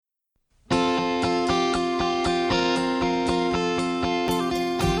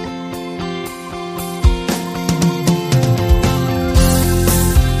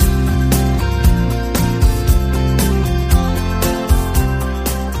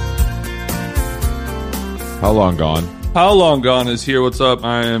How long gone? How Long Gone is here. What's up?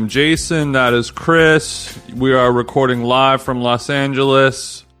 I am Jason. That is Chris. We are recording live from Los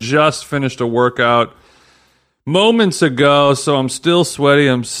Angeles. Just finished a workout moments ago, so I'm still sweaty.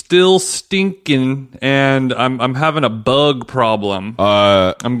 I'm still stinking, and I'm having a bug problem.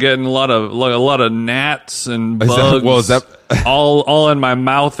 I'm getting a lot of gnats and bugs. Is that all in my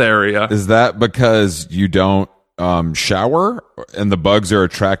mouth area? Is that because you don't shower and the bugs are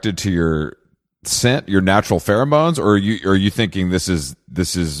attracted to your scent, your natural pheromones, or are you thinking this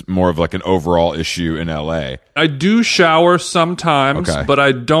is more of like an overall issue in LA? I do shower sometimes, but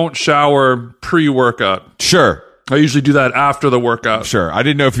I don't shower pre-workout. Sure. I usually do that after the workout. Sure. I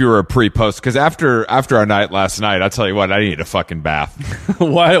didn't know if you were a pre-post, because after our night last night, I'll tell you what, I need a fucking bath.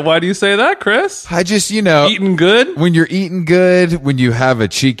 Why do you say that, Chris? I just, eating good? When you're eating good, when you have a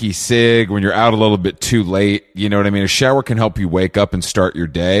cheeky cig, when you're out a little bit too late, you know what I mean? A shower can help you wake up and start your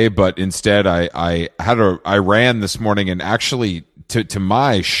day, but instead I ran this morning and actually, to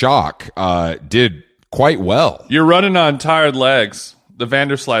my shock, did quite well. You're running on tired legs. The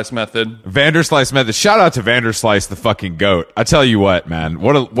Vanderslice method. Vanderslice method. Shout out to Vanderslice, the fucking goat. I tell you what, man.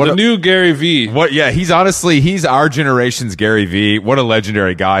 The new Gary V. Yeah, he's our generation's Gary V. What a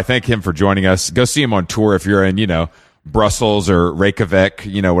legendary guy. Thank him for joining us. Go see him on tour if you're in, Brussels or Reykjavik,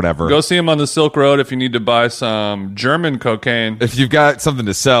 whatever. Go see him on the Silk Road if you need to buy some German cocaine. If you've got something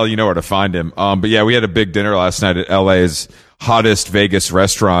to sell, you know where to find him. But yeah, we had a big dinner last night at LA's hottest Vegas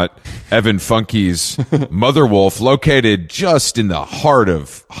restaurant, Evan Funky's Mother Wolf, located just in the heart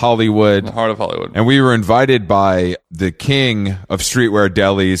of Hollywood. And we were invited by the king of streetwear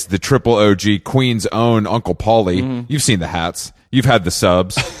delis, the triple OG, Queen's own Uncle Paulie. Mm-hmm. You've seen the hats. You've had the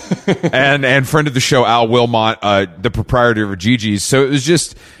subs. and friend of the show, Al Wilmot, the proprietor of Gigi's. So it was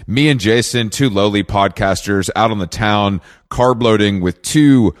just me and Jason, two lowly podcasters out on the town, carb loading with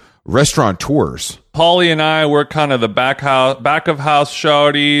two restaurateurs. Paulie and I were kind of the back of house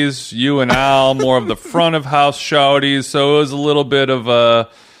shawties. You and Al more of the front of house shawties. So it was a little bit of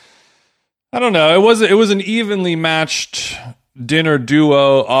I don't know. It was an evenly matched dinner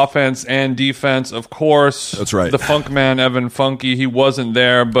duo, offense and defense. Of course, that's right. The funk man Evan Funky, he wasn't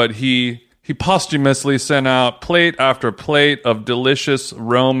there, but he posthumously sent out plate after plate of delicious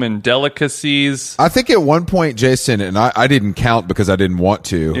Roman delicacies. I think at one point, Jason, and I didn't count because I didn't want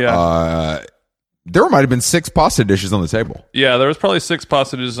to. Yeah. There might have been 6 pasta dishes on the table. Yeah, there was probably 6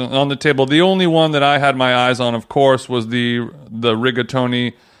 pasta dishes on the table. The only one that I had my eyes on, of course, was the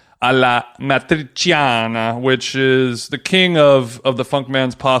rigatoni alla matriciana, which is the king of the funk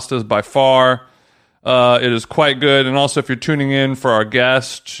man's pastas by far. It is quite good. And also, if you're tuning in for our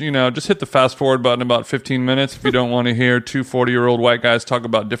guest, just hit the fast forward button about 15 minutes if you don't want to hear two 40-year-old white guys talk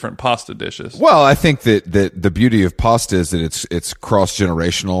about different pasta dishes. Well, I think that the beauty of pasta is that it's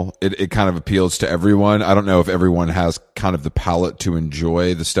cross-generational. It kind of appeals to everyone. I don't know if everyone has kind of the palate to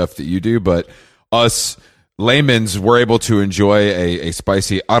enjoy the stuff that you do, but us laymen's were able to enjoy a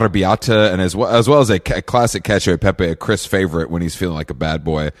spicy arrabbiata and as well as a classic cacio e pepe, a Chris favorite when he's feeling like a bad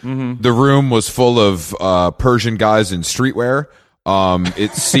boy. Mm-hmm. The room was full of Persian guys in streetwear.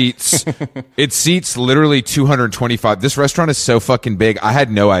 It seats literally 225. This restaurant is so fucking big. I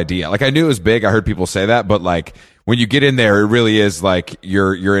had no idea. Like, I knew it was big. I heard people say that, but like, when you get in there, it really is like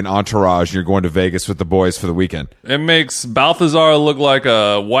you're in Entourage and you're going to Vegas with the boys for the weekend. It makes Balthazar look like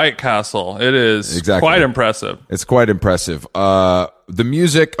a White Castle. It is quite impressive. It's quite impressive. The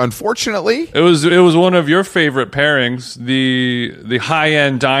music, unfortunately, it was one of your favorite pairings. The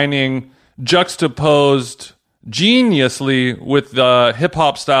high-end dining juxtaposed geniusly with the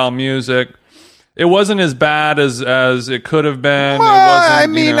hip-hop style music. It wasn't as bad as it could have been.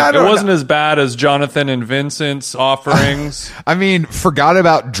 It wasn't as bad as Jonathan and Vincent's offerings. Forgot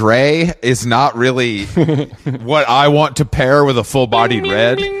About Dre is not really what I want to pair with a full-bodied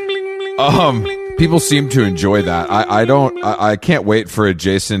red. People seem to enjoy that. I can't wait for a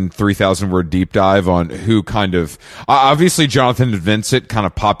Jason 3,000 word deep dive on who kind of, obviously Jonathan and Vincent kind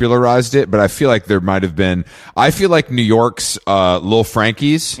of popularized it, but I feel like there might have been, I feel like New York's, Lil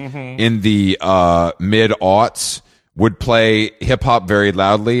Frankie's in the, mid-aughts would play hip hop very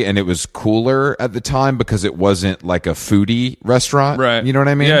loudly, and it was cooler at the time because it wasn't like a foodie restaurant. Right. You know what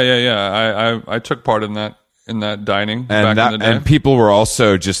I mean? Yeah. I took part in that dining back in the day. And people were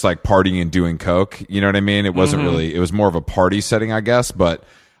also just like partying and doing coke. You know what I mean? It wasn't really, it was more of a party setting, I guess, but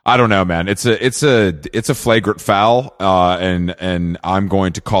I don't know, man. It's a flagrant foul, and I'm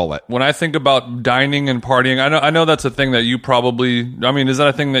going to call it. When I think about dining and partying, I know that's a thing that you probably, is that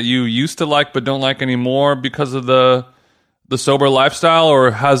a thing that you used to like but don't like anymore because of the sober lifestyle,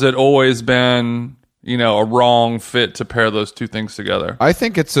 or has it always been a wrong fit to pair those two things together. I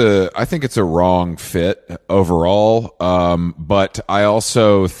think it's a wrong fit overall. But I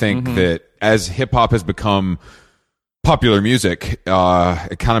also think that as hip hop has become popular music,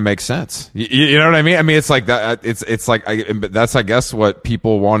 it kind of makes sense. You know what I mean? I mean, it's like that. It's like that's I guess what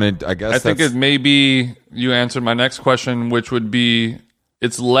people wanted. I guess I think it maybe you answered my next question, which would be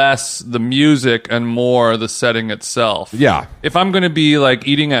it's less the music and more the setting itself. Yeah. If I'm going to be like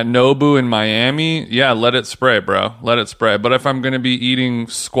eating at Nobu in Miami, yeah, let it spray, bro. Let it spray. But if I'm going to be eating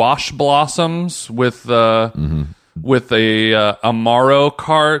squash blossoms with a Amaro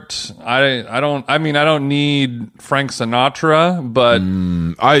cart, I don't need Frank Sinatra, but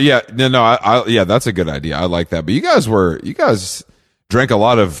yeah, that's a good idea. I like that. But you guys drank a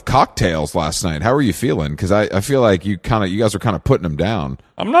lot of cocktails last night. How are you feeling? Because I feel like you guys are kind of putting them down.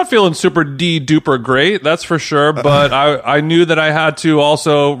 I'm not feeling super duper great, that's for sure. But I knew that I had to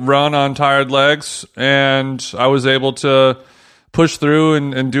also run on tired legs, and I was able to push through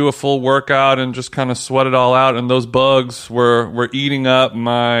and do a full workout and just kind of sweat it all out. And those bugs were eating up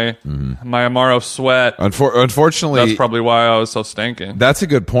my Amaro sweat. Unfortunately, that's probably why I was so stinking. That's a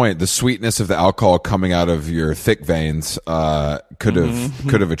good point. The sweetness of the alcohol coming out of your thick veins could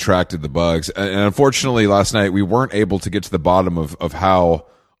have attracted the bugs. And unfortunately, last night we weren't able to get to the bottom of how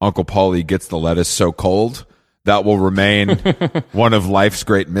Uncle Paulie gets the lettuce so cold. That will remain one of life's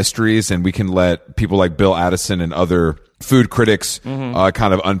great mysteries, and we can let people like Bill Addison and other food critics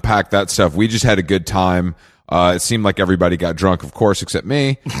kind of unpack that stuff. We just had a good time. It seemed like everybody got drunk, of course, except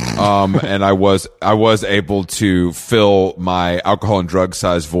me. And I was able to fill my alcohol and drug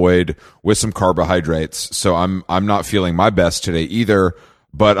size void with some carbohydrates. So I'm not feeling my best today either,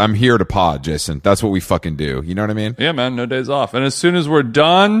 but I'm here to pod, Jason. That's what we fucking do. You know what I mean? Yeah, man. No days off. And as soon as we're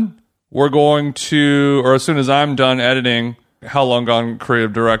done, we're going to, or as soon as I'm done editing, How Long Gone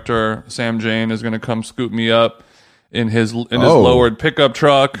creative director Sam Jane is going to come scoop me up in his lowered pickup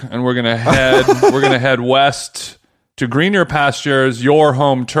truck, and we're gonna head west to greener pastures, your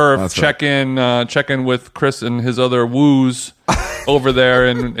home turf. That's check in with Chris and his other woos over there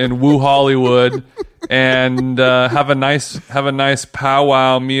in Woo Hollywood, and have a nice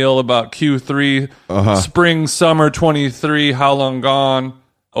powwow meal about Q3 spring summer 23 How Long Gone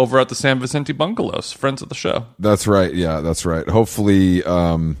over at the San Vicente Bungalows, friends of the show. That's right. Yeah, that's right. Hopefully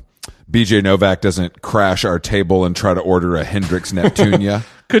BJ Novak doesn't crash our table and try to order a Hendrix Neptunia.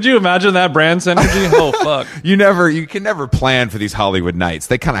 Could you imagine that brand synergy? Oh fuck! You can never plan for these Hollywood nights.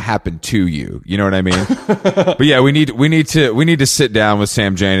 They kind of happen to you. You know what I mean? But yeah, we need to sit down with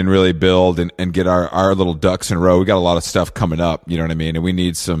Sam Jane and really build and get our little ducks in a row. We got a lot of stuff coming up. You know what I mean? And we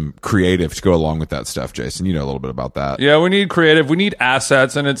need some creative to go along with that stuff. Jason, you know a little bit about that. Yeah, we need creative. We need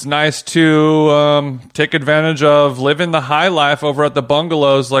assets, and it's nice to take advantage of living the high life over at the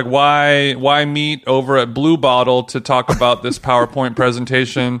bungalows. Like why meet over at Blue Bottle to talk about this PowerPoint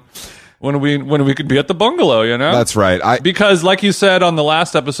presentation when we could be at the bungalow, you know? That's right. Because like you said on the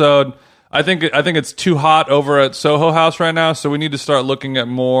last episode, I think it's too hot over at Soho House right now, so we need to start looking at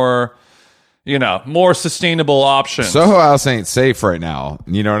more sustainable options. Soho House ain't safe right now.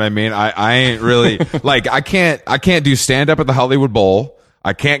 You know what I mean? I ain't really like I can't do stand up at the Hollywood Bowl.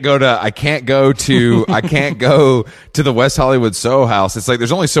 I can't go to the West Hollywood Soho House. It's like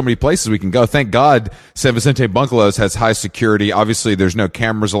there's only so many places we can go. Thank God San Vicente Bungalows has high security. Obviously there's no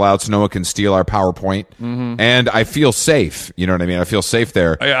cameras allowed, so no one can steal our PowerPoint. And I feel safe. You know what I mean? I feel safe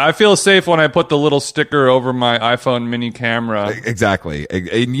there. I feel safe when I put the little sticker over my iPhone mini camera. Exactly.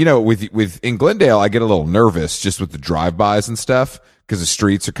 And you know, with in Glendale, I get a little nervous just with the drive-bys and stuff, because the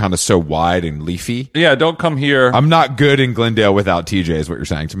streets are kind of so wide and leafy. Yeah, don't come here. I'm not good in Glendale without TJ, is what you're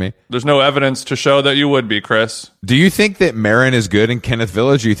saying to me. There's no evidence to show that you would be, Chris. Do you think that Marin is good in Kenneth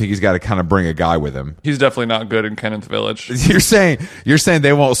Village, or do you think he's got to kind of bring a guy with him? He's definitely not good in Kenneth Village. You're saying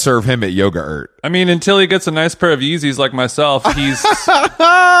they won't serve him at Yoga Ert. I mean, until he gets a nice pair of Yeezys like myself, his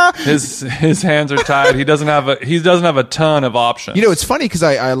hands are tied. He doesn't have a ton of options. You know, it's funny because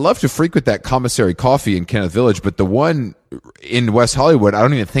I love to frequent that commissary coffee in Kenneth Village, but the one in West Hollywood, I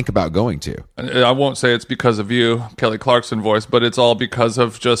don't even think about going to. I won't say it's because of you, Kelly Clarkson voice, but it's all because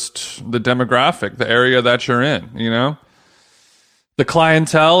of just the demographic, the area that you're in, you know? The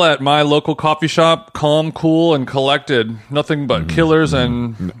clientele at my local coffee shop, calm, cool, and collected. Nothing but killers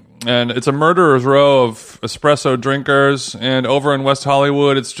and it's a murderer's row of espresso drinkers. And over in West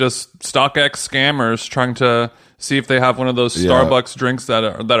Hollywood, it's just StockX scammers trying to see if they have one of those Starbucks drinks that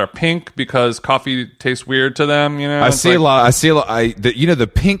are pink because coffee tastes weird to them. You know, I see a lot.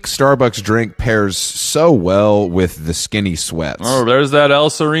 The pink Starbucks drink pairs so well with the skinny sweats. Oh, there's that El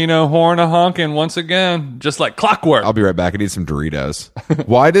Sereno horn a honking once again, just like clockwork. I'll be right back. I need some Doritos.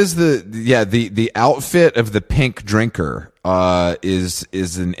 Why does the outfit of the pink drinker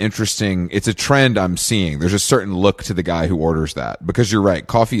is an interesting? It's a trend I'm seeing. There's a certain look to the guy who orders that, because you're right.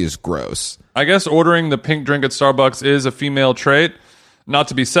 Coffee is gross. I guess ordering the pink drink at Starbucks is a female trait. Not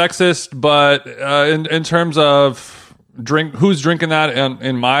to be sexist, but in terms of who's drinking that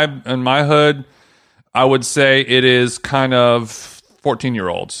in my hood, I would say it is kind of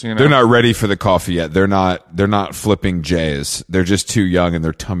 14-year-olds. You know? They're not ready for the coffee yet. They're not flipping J's. They're just too young, and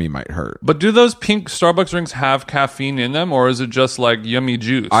their tummy might hurt. But do those pink Starbucks drinks have caffeine in them, or is it just like yummy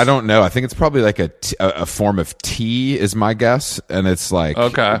juice? I don't know. I think it's probably like a form of tea, is my guess, and it's like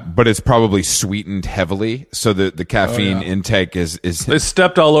but it's probably sweetened heavily, so the caffeine intake is. They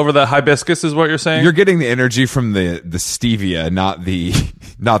stepped all over the hibiscus, is what you're saying. You're getting the energy from the stevia, not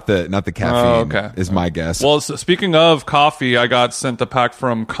the caffeine. Is my guess. Well, speaking of coffee, I got sent the pack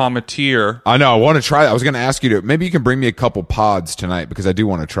from Cometeer. I know. I want to try that. I was going to ask you to. Maybe you can bring me a couple pods tonight, because I do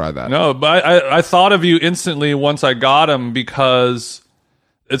want to try that. No, but I thought of you instantly once I got them, because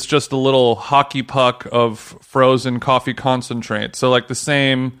it's just a little hockey puck of frozen coffee concentrate. So like the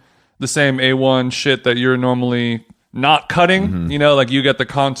same A1 shit that you're normally not cutting. Mm-hmm. You know, like you get the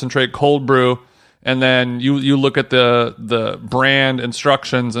concentrate cold brew, and then you look at the brand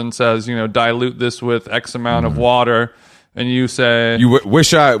instructions and says, you know, dilute this with X amount of water. And you say you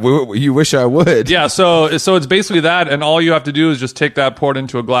wish I would. Yeah, so it's basically that, and all you have to do is just take that, pour it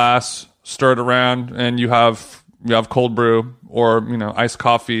into a glass, stir it around, and you have cold brew or, you know, iced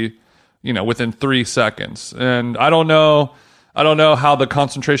coffee, you know, within 3 seconds. And I don't know how the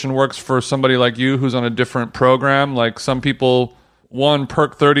concentration works for somebody like you who's on a different program. Like some people, one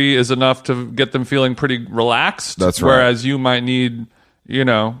perk 30 is enough to get them feeling pretty relaxed. That's right. Whereas you might need, you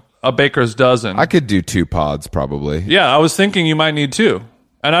know, a baker's dozen. I could do 2 pods probably. Yeah, I was thinking you might need 2.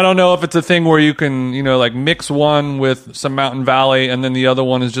 And I don't know if it's a thing where you can, you know, like mix one with some Mountain Valley and then the other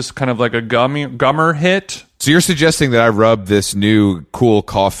one is just kind of like a gummer hit. So you're suggesting that I rub this new cool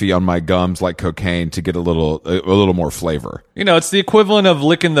coffee on my gums like cocaine to get a little more flavor. You know, it's the equivalent of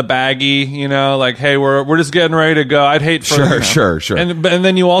licking the baggie, you know, like, hey, we're just getting ready to go. I'd hate for Sure. And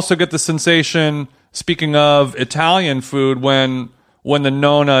then you also get the sensation, speaking of Italian food, when the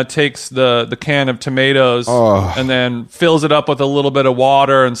Nonna takes the can of tomatoes and then fills it up with a little bit of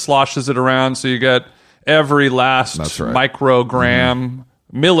water and sloshes it around, so you get every last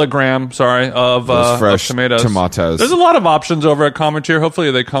milligram of fresh tomatoes. There's a lot of options over at Cometeer.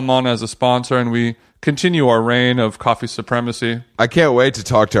 Hopefully they come on as a sponsor and we continue our reign of coffee supremacy. I can't wait to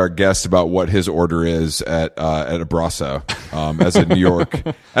talk to our guest about what his order is at Abrazo. As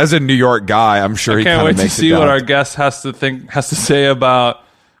a New York guy, I'm sure he kind of makes it. I can't wait to see what our guest has to say about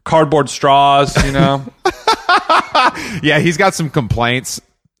cardboard straws. You know. Yeah, he's got some complaints.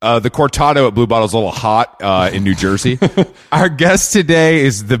 The cortado at Blue Bottle is a little hot in New Jersey. Our guest today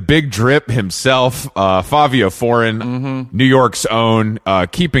is the big drip himself, Fivio Foreign, New York's own,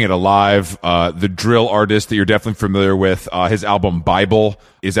 keeping it alive, the drill artist that you're definitely familiar with. His album Bible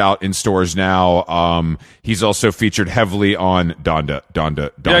is out in stores now. He's also featured heavily on Donda.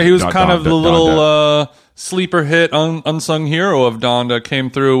 Yeah, he was kind of the little sleeper hit, unsung hero of Donda.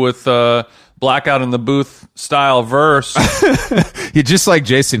 Came through with blackout in the booth style verse. Yeah, just like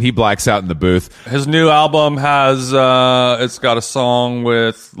Jason, he blacks out in the booth. His new album has it's got a song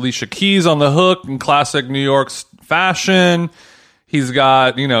with Alicia Keys on the hook in classic New York fashion. He's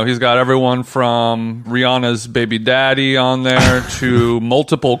got everyone from Rihanna's Baby Daddy on there to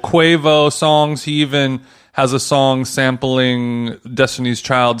multiple Quavo songs. He even has a song sampling Destiny's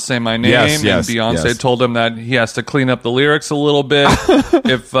Child, Say My Name. Yes, and Beyonce told him that he has to clean up the lyrics a little bit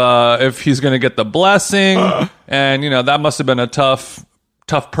if he's going to get the blessing. And, you know, that must have been a tough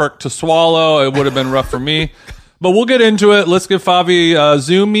perk to swallow. It would have been rough for me. But we'll get into it. Let's get Favi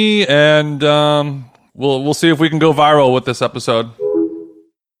zoomy, and we'll see if we can go viral with this episode.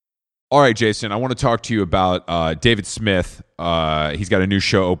 All right, Jason, I want to talk to you about David Smith. He's got a new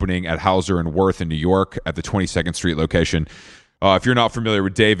show opening at Hauser and Worth in New York at the 22nd Street location. If you're not familiar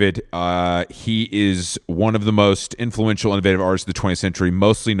with David, he is one of the most influential, innovative artists of the 20th century,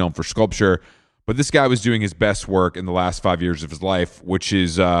 mostly known for sculpture. But this guy was doing his best work in the last 5 years of his life, which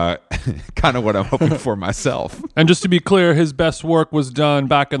is kind of what I'm hoping for myself. And just to be clear, his best work was done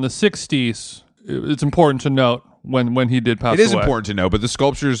back in the 60s. It's important to note. When he did pass away. It is important to know, but the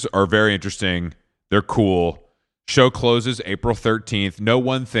sculptures are very interesting. They're cool. Show closes April 13th. Know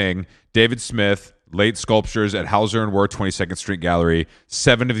one thing, David Smith late sculptures at Hauser and Wirth 22nd Street Gallery.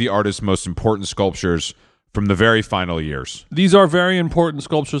 7 of the artist's most important sculptures from the very final years. These are very important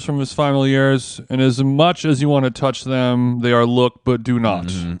sculptures from his final years, and as much as you want to touch them, they are look but do not.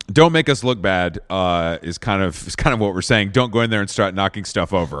 Mm-hmm. Don't make us look bad is kind of what we're saying. Don't go in there and start knocking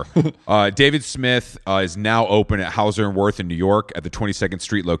stuff over. David Smith is now open at Hauser and Wirth in New York at the 22nd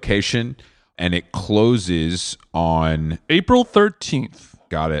Street location, and it closes on April 13th.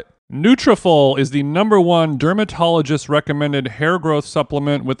 Got it. Nutrafol is the #1 dermatologist-recommended hair growth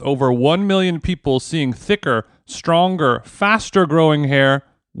supplement, with over 1 million people seeing thicker, stronger, faster-growing hair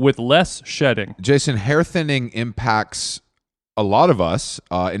with less shedding. Jason, hair thinning impacts a lot of us.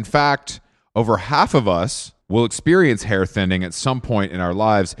 In fact, over half of us will experience hair thinning at some point in our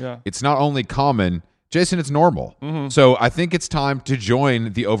lives. Yeah. It's not only common, Jason, it's normal. Mm-hmm. So I think it's time to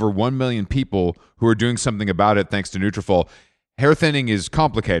join the over 1 million people who are doing something about it thanks to Nutrafol. Hair thinning is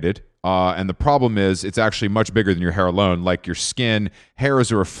complicated, and the problem is it's actually much bigger than your hair alone. Like your skin, hair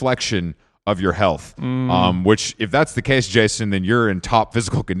is a reflection of your health, which if that's the case, Jason, then you're in top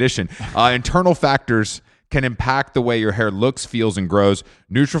physical condition. Internal factors can impact the way your hair looks, feels, and grows.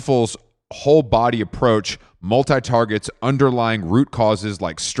 Nutrafol's whole body approach multi-targets underlying root causes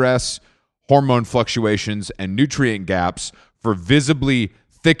like stress, hormone fluctuations, and nutrient gaps for visibly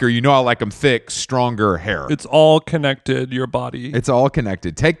thicker, you know I like them thick, stronger hair. It's all connected, your body. It's all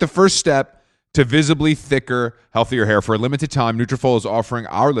connected. Take the first step to visibly thicker, healthier hair. For a limited time, Nutrafol is offering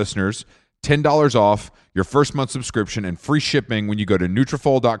our listeners $10 off your first month subscription and free shipping when you go to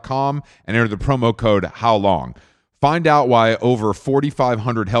Nutrafol.com and enter the promo code HowLong. Find out why over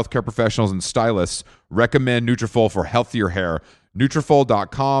 4,500 healthcare professionals and stylists recommend Nutrafol for healthier hair.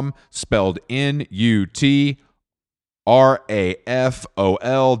 Nutrafol.com, spelled Nutrafol.com,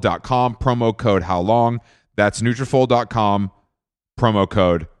 promo code HowLong. That's Nutrafol.com, promo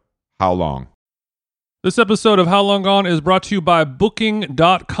code HowLong. This episode of How Long Gone is brought to you by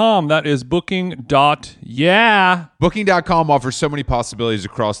Booking.com. That is Booking.yeah. Booking.com offers so many possibilities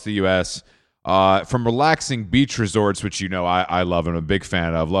across the U.S., from relaxing beach resorts, which you know I love and I'm a big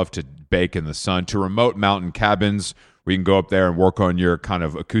fan of, love to bake in the sun, to remote mountain cabins where you can go up there and work on your kind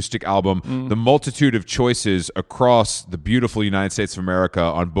of acoustic album. The multitude of choices across the beautiful United States of America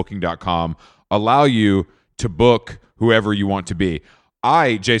on Booking.com allow you to book whoever you want to be.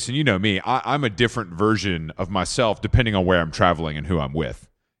 Jason, you know me, I'm a different version of myself depending on where I'm traveling and who I'm with.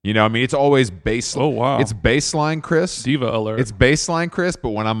 You know, I mean, it's always baseline. Oh, wow. It's baseline, Chris. Diva alert. It's baseline, Chris, but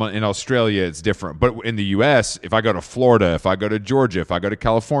when I'm in Australia, it's different. But in the U.S., if I go to Florida, if I go to Georgia, if I go to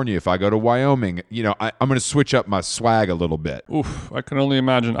California, if I go to Wyoming, you know, I'm going to switch up my swag a little bit. Oof, I can only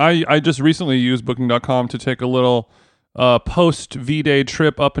imagine. I just recently used Booking.com to take a little post-V-Day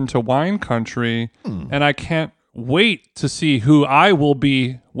trip up into wine country, and I can't wait to see who I will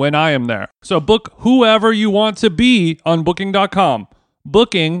be when I am there. So book whoever you want to be on Booking.com.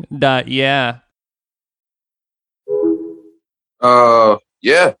 Booking.yeah.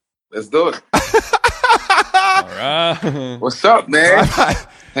 Yeah, let's do it. All right. What's up, man?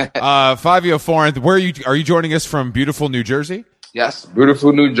 Fivio Foreign, where are you joining us from? Beautiful New Jersey? Yes,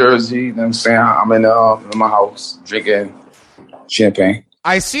 beautiful New Jersey. You know what I'm saying? I'm in my house drinking champagne.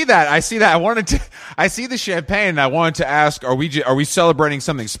 I see that. I see the champagne, and I wanted to ask: Are we celebrating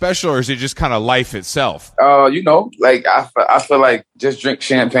something special, or is it just kind of life itself? You know, like I feel like just drink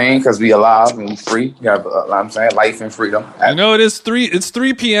champagne because we alive and we free. You have, I'm saying, life and freedom. You know, it's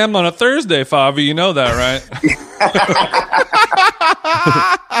 3 p.m. on a Thursday, Favi. You know that, right?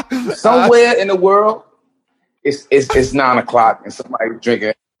 Somewhere in the world, it's 9 o'clock and somebody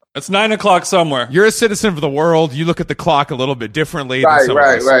drinking. It's 9 o'clock somewhere. You're a citizen of the world. You look at the clock a little bit differently. Right. So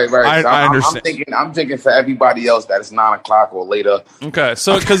I understand. I'm thinking for everybody else that it's 9 o'clock or later. Okay,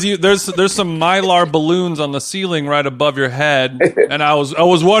 so because there's some Mylar balloons on the ceiling right above your head, and I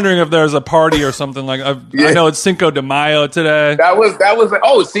was wondering if there's a party or something like. I know it's Cinco de Mayo today. That was.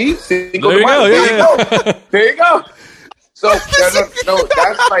 Oh, see, Cinco de Mayo. There you go. So no,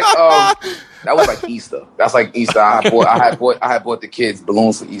 that's like that was like Easter. That's like Easter. I had bought the kids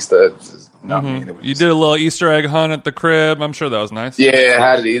balloons for Easter. You did a little Easter egg hunt at the crib. I'm sure that was nice. Yeah, I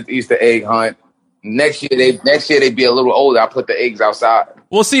had an Easter egg hunt. Next year they be a little older. I put the eggs outside.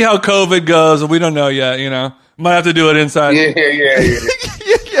 We'll see how COVID goes. We don't know yet. You know, might have to do it inside.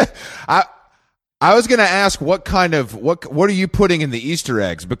 Yeah. I was going to ask what are you putting in the Easter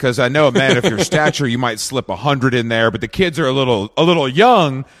eggs? Because I know, man, if your stature, you might slip 100 in there, but the kids are a little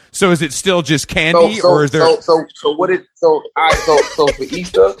young. So is it still just candy, or is there? So for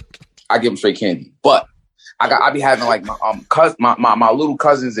Easter, I give them straight candy. But I be having like my little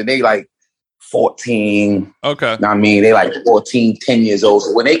cousins, and they like 14. Okay. I mean, they like 14, 10 years old.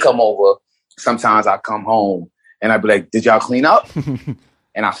 So when they come over, sometimes I come home and I'd be like, "Did y'all clean up?"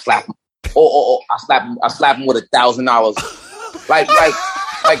 And I slap them. I slap them with $1,000.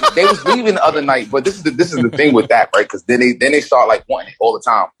 Like they was leaving the other night, but this is the thing with that, right? Because then they start like wanting it all the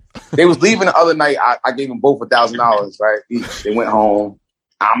time. They was leaving the other night. I gave them both $1,000, right? They went home.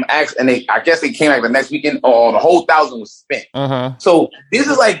 I guess they came like the next weekend. Oh, the whole $1,000 was spent. So this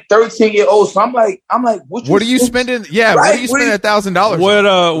is like 13-year-olds. So I'm like, what are you spending? Yeah, right? What are you spending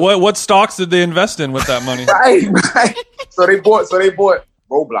 $1,000? What stocks did they invest in with that money? Right. So they bought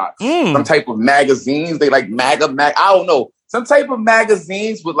Roblox, some type of magazines. They like MAGA. I don't know, some type of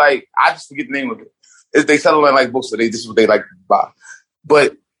magazines with like, I just forget the name of it. They sell it in like books, so this is what they like to buy.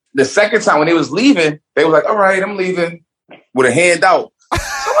 But the second time when they was leaving, they was like, "All right, I'm leaving," with a handout.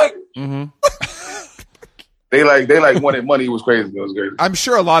 So like, they wanted money. It was crazy. I'm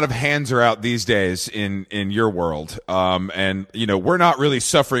sure a lot of hands are out these days in your world, and we're not really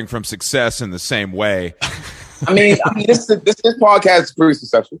suffering from success in the same way. I mean, this podcast is pretty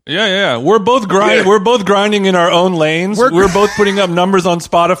successful. Yeah. We're both grinding. Yeah. We're both grinding in our own lanes. We're both putting up numbers on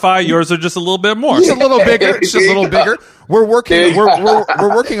Spotify. Yours are just a little bit more. Just a little bigger. Just a little bigger. We're working.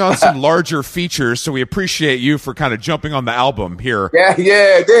 We're working on some larger features, so we appreciate you for kind of jumping on the album here. Yeah.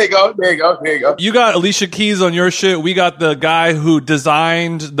 There you go. You got Alicia Keys on your shit. We got the guy who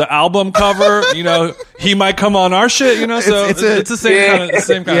designed the album cover. He might come on our shit. So it's the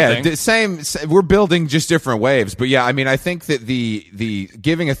same kind of thing. The same. We're building just different waves, but yeah, I mean, I think that the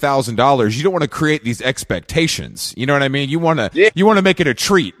giving $1,000, you don't want to create these expectations. You know what I mean? You want to make it a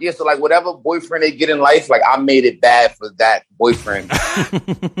treat. Yeah. So like whatever boyfriend they get in life, like I made it bad for that boyfriend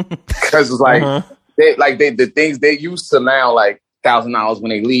because it's like the things they used to now like $1,000 when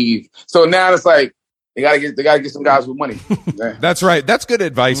they leave. So now it's like they gotta get some guys with money. Yeah. That's right. That's good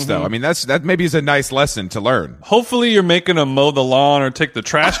advice, though. I mean, that maybe is a nice lesson to learn. Hopefully, you're making them mow the lawn or take the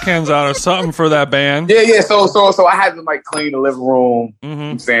trash cans out or something for that band. Yeah. So I had them like clean the living room.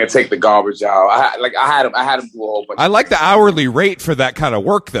 I'm saying take the garbage out. I had them do a whole bunch. I like the hourly rate for that kind of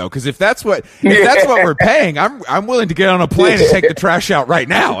work, though, because if that's what we're paying, I'm willing to get on a plane and take the trash out right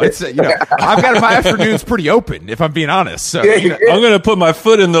now. It's I've got my afternoons pretty open, if I'm being honest. So I'm gonna put my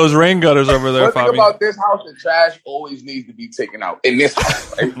foot in those rain gutters over there. One thing about this house, the trash always needs to be taken out in this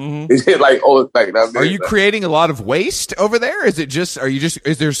house. Right? It's like are you creating a lot of waste over there? Is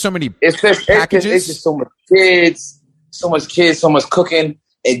there so many packages? It's just so much kids, so much cooking,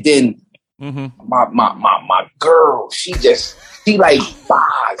 and then my girl, she like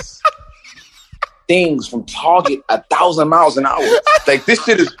buys things from Target 1,000 miles an hour. Like this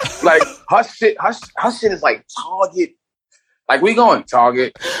shit is like her shit is like Target. Like, we going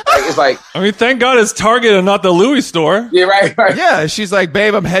Target. Like, it's like, I mean, thank God it's Target and not the Louis store. Yeah, right. Yeah, she's like,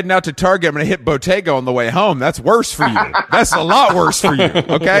 "Babe, I'm heading out to Target. I'm going to hit Bottega on the way home." That's worse for you. That's a lot worse for you.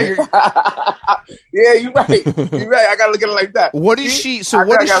 Okay. Yeah, you're right. I got to look at it like that. What is she? So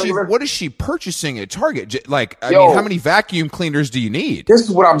what is she purchasing at Target? Like, I mean, how many vacuum cleaners do you need? This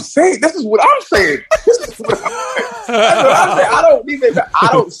is what I'm saying. I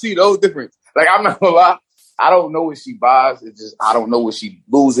don't see no difference. Like, I'm not gonna lie. I don't know what she buys. It's just I don't know what she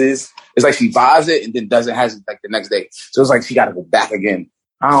loses. It's like she buys it and then has it like the next day. So it's like she got to go back again.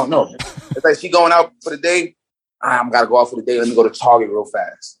 I don't know. It's like she going out for the day. I'm gotta go out for the day. Let me go to Target real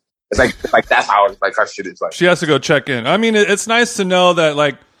fast. It's like that's how it's like her shit is like. She has to go check in. I mean, it's nice to know that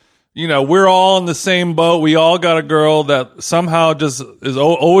like, we're all in the same boat. We all got a girl that somehow just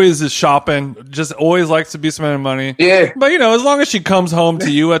always shopping, just always likes to be spending money. Yeah. But as long as she comes home to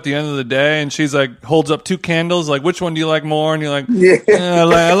you at the end of the day and she's like holds up 2 candles, like which one do you like more? And you're like,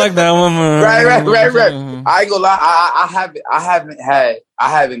 I like that one more. Right. I ain't gonna lie. I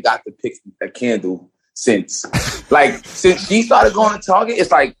haven't got to pick a candle since she started going to Target.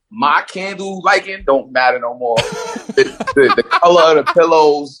 It's like my candle liking don't matter no more. The color of the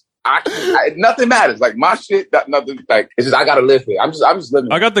pillows. Nothing matters. Like my shit, nothing. Like it's just I gotta live here. I'm just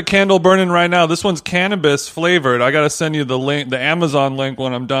living. I got the candle burning right now. This one's cannabis flavored. I gotta send you the link, the Amazon link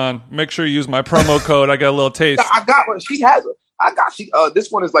when I'm done. Make sure you use my promo code. I got a little taste. I got one. She has it. This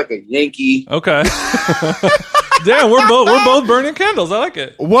one is like a Yankee. Okay. Damn, we're both burning candles. I like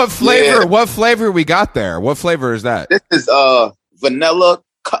it. What flavor? Yeah. What flavor we got there? What flavor is that? This is vanilla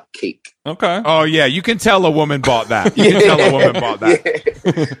cupcake. Okay. Oh yeah, you can tell a woman bought that. You can tell a woman bought that.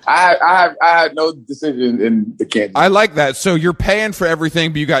 Yeah. I had no decision in the candy. I like that. So you're paying for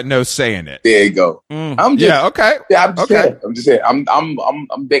everything, but you got no say in it. There you go. Okay. Yeah, I'm just saying. I'm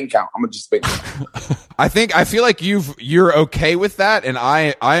bank account. I'm just bank account. I feel like you're okay with that, and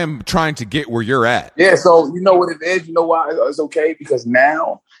I am trying to get where you're at. Yeah. So you know what it is. You know why it's okay, because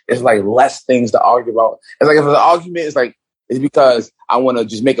now it's like less things to argue about. It's like if it's an argument, it's like it's because I want to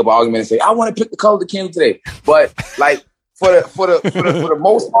just make up an argument and say I want to pick the color of the candle today. But like for the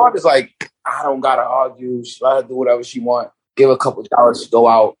most part, it's like I don't gotta argue. She let her do whatever she want. Give her a couple $, go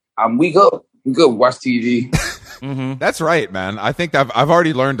out. We good. We good. Watch TV. Mm-hmm. That's right, man. I think I've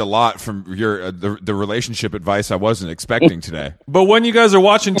already learned a lot from your the relationship advice I wasn't expecting today. But when you guys are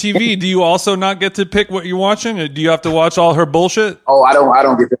watching TV, do you also not get to pick what you're watching? Or do you have to watch all her bullshit? Oh, I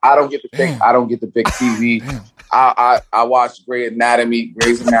don't get to pick. Damn. I don't get to pick TV. I watch Grey's Anatomy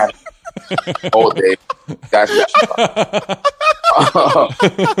all day. That's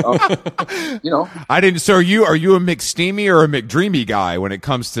you know. I didn't. So are you a McSteamy or a McDreamy guy when it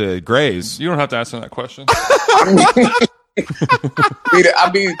comes to Grey's? You don't have to answer that question.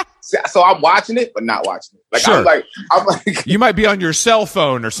 I mean, so I'm watching it, but not watching it. Like sure. I'm like, you might be on your cell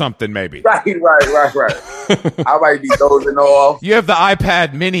phone or something, maybe. Right. I might be dozing off. You have the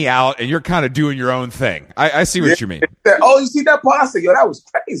iPad Mini out, and you're kind of doing your own thing. I see what you mean. Oh, you see that pasta? Yo, that was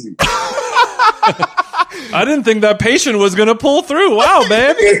crazy. I didn't think that patient was gonna pull through. Wow,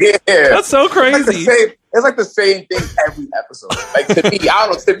 man, that's so crazy. It's like the same thing every episode. Like to me, I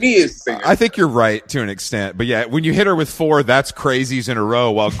don't know. To me, it's the same. I think you're right to an extent, but yeah, when you hit her with 4, that's crazies in a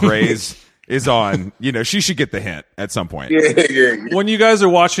row while Grey's is on. You know, she should get the hint at some point. Yeah. When you guys are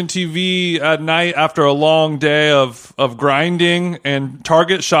watching TV at night after a long day of grinding and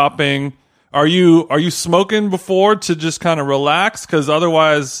Target shopping, are you smoking before to just kind of relax? Because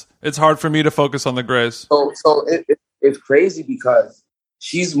otherwise, it's hard for me to focus on the Greys. So it's crazy because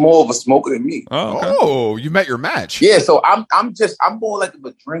she's more of a smoker than me. Oh, okay. Oh, you met your match. Yeah, so I'm more like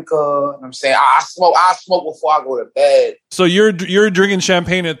a drinker. You know what I'm saying I smoke before I go to bed. So you're drinking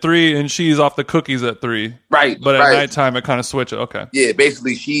champagne at 3 and she's off the cookies at 3. Right. But at nighttime it kind of switches. Okay. Yeah,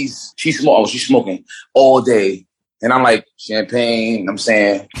 basically she's smoking all day. And I'm like, champagne, you know what I'm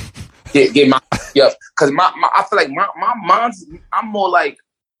saying? Get my up. Cause I feel like my mom's I'm more like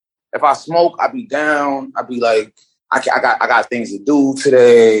if I smoke, I be down. I be like, I got things to do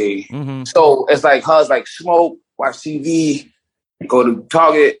today. Mm-hmm. So it's like hers, like smoke, watch TV, go to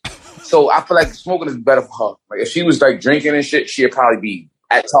Target. So I feel like smoking is better for her. Like if she was like drinking and shit, she'd probably be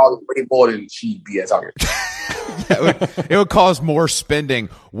at Target way more than she'd be at Target. It would cause more spending.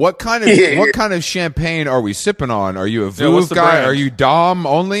 What kind of champagne are we sipping on? Are you a Vouv guy? brand? Are you Dom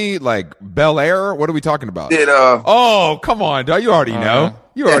only? Like Bel Air? What are we talking about? Oh, come on. You already know.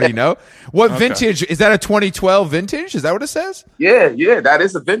 You already know. What vintage? Is that a 2012 vintage? Is that what it says? Yeah. That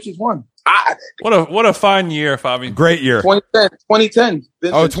is a vintage one. What a fine year, Fabi. Great year. 2010.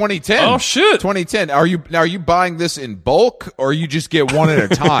 Vintage. Oh, 2010. Oh, shit. 2010. Are you buying this in bulk or you just get one at a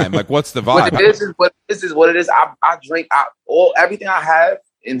time? Like, what's the vibe? This is what it is. I drink everything I have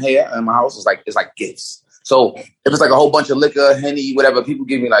in here in my house is like gifts. So if it's like a whole bunch of liquor, Henny, whatever, people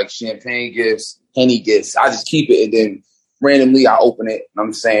give me like champagne gifts, Henny gifts. I just keep it and then randomly I open it. You know what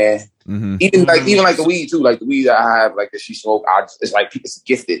I'm saying? Mm-hmm. Even like the weed too, like the weed that I have, like that she smoked, it's like it's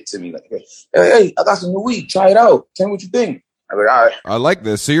gifted to me. Like, hey, I got some new weed. Try it out. Tell me what you think. I'm like, all right. I like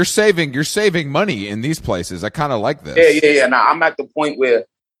this. So you're saving money in these places. I kind of like this. Yeah. Now I'm at the point where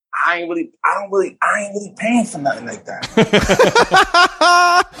I ain't really paying for nothing like that.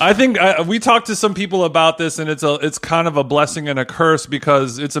 I think we talked to some people about this, and it's kind of a blessing and a curse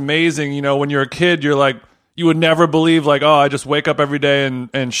because it's amazing. You know, when you're a kid, you're like, you would never believe like, oh, I just wake up every day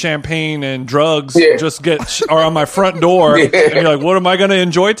and champagne and drugs just are on my front door. And you're like, what am I going to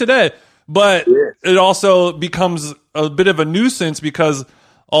enjoy today? But it also becomes a bit of a nuisance because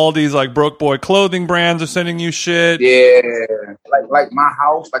all these like broke boy clothing brands are sending you shit. Yeah. Like my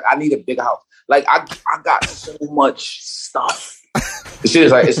house, like I need a bigger house. Like I got so much stuff. The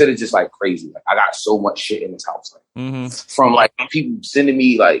shit is just like crazy. Like I got so much shit in this house. Like from like people sending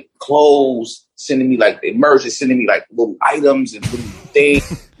me like clothes, sending me like immersions, sending me like little items and little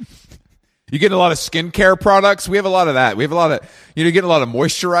things. You get a lot of skincare products. We have a lot of that. We have a lot of, get a lot of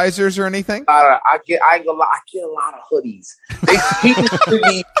moisturizers or anything. I get a lot of hoodies. People send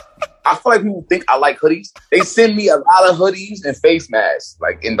me. I feel like people think I like hoodies. They send me a lot of hoodies and face masks,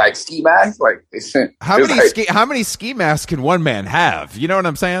 like in like ski masks. Like they sent. How many ski masks can one man have? You know what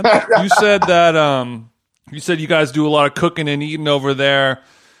I'm saying? You said that you guys do a lot of cooking and eating over there.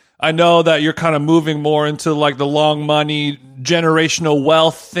 I know that you're kind of moving more into like the long money, generational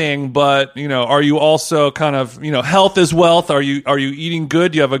wealth thing, but are you also kind of, health is wealth? Are you eating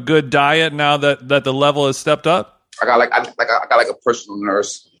good? Do you have a good diet now that the level has stepped up? I got a personal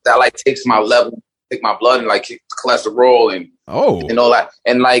nurse that like takes my level, take my blood and like cholesterol and all that.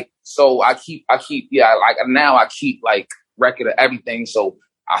 And like, so I keep like now I keep like record of everything. So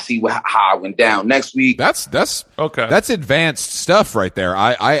I see how I went down next week. That's Okay. That's advanced stuff right there.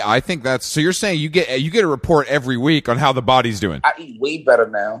 I think that's, so you're saying you get a report every week on how the body's doing. I eat way better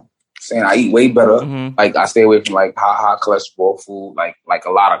now. Saying I eat way better. Mm-hmm. Like I stay away from like high cholesterol food, like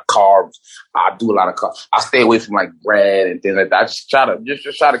a lot of carbs. I do a lot of carbs. I stay away from like bread and things like that. I just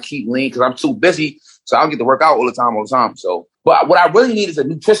try to keep lean because I'm too busy, so I don't get to work out all the time. So, but what I really need is a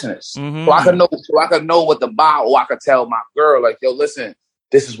nutritionist, Mm-hmm. so I can know what to buy, or I can tell my girl like, yo, listen,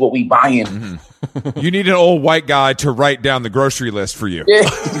 this is what we buying. Mm-hmm. You need an old white guy to write down the grocery list for you. Yeah,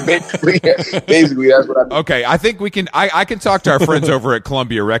 basically that's what I do. Okay, I think we can. I can talk to our friends over at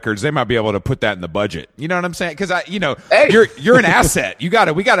Columbia Records. They might be able to put that in the budget. You know what I'm saying? Because Hey. you're an asset. We got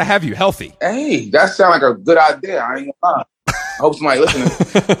to have you healthy. Hey, that sounds like a good idea. I ain't gonna lie. I hope somebody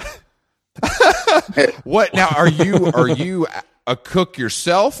listening. What now? Are you a cook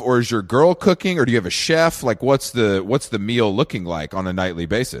yourself, or is your girl cooking, or do you have a chef? Like, what's the meal looking like on a nightly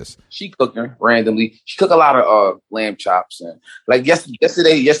basis? She cooking randomly. She cook a lot of lamb chops, and like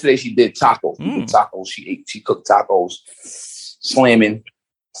yesterday she did tacos. She did tacos. She cooked tacos, slamming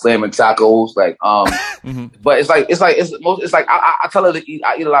tacos. Like but it's like I tell her to eat.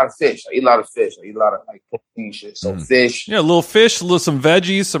 I eat a lot of fish. I eat a lot of like protein shit. So fish. Yeah, a little fish, some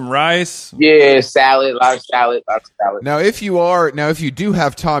veggies, some rice. Yeah, salad, a lot of salad. Now, if you do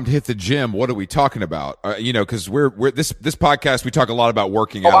have time to hit the gym, what are we talking about? Because we're this podcast, we talk a lot about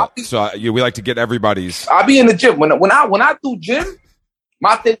working out. So we like to get everybody's. I'll be in the gym when I do gym.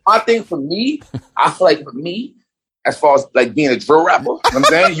 My thing for me, I feel like for me, as far as like being a drill rapper, you know what I'm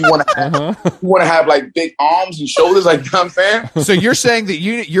saying, you want to have like big arms and shoulders, like, you know what I'm saying. So you're saying that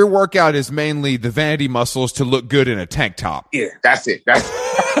your workout is mainly the vanity muscles to look good in a tank top. Yeah, that's it.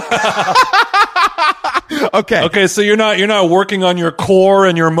 Okay. So you're not working on your core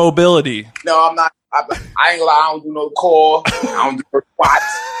and your mobility. No, I'm not. I ain't gonna lie. I don't do no core. I don't do no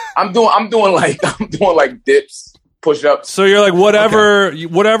squats. I'm doing like dips, push-ups. So you're like,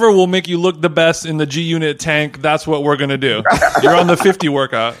 whatever will make you look the best in the G Unit tank, that's what we're going to do. You're on the 50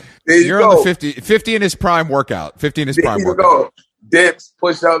 workout. You're on the 50 in his prime workout. 50 in his prime workout. Go. Dips,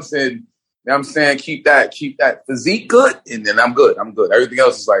 push-ups, and, you know what I'm saying, keep that physique good, and then I'm good. Everything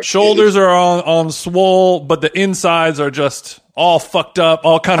else is like... Shoulders are on swole, but the insides are just all fucked up,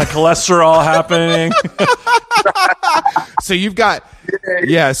 all kind of cholesterol happening. So you've got...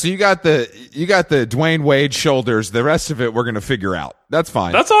 Yeah, so you got the Dwayne Wade shoulders. The rest of it we're gonna figure out. That's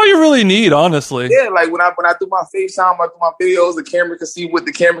fine. That's all you really need, honestly. Yeah, like when I do my FaceTime, I do my videos, the camera can see what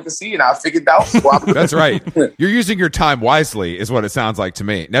the camera can see, and I figured out. So That's right. You're using your time wisely, is what it sounds like to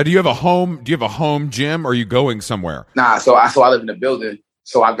me. Now, do you have a home gym, or are you going somewhere? Nah, so I live in a building.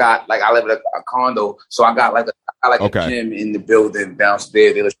 So I live in a condo. So I got a gym in the building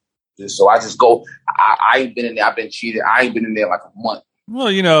downstairs. So I just go. I ain't been in there. I've been cheated. I ain't been in there like a month.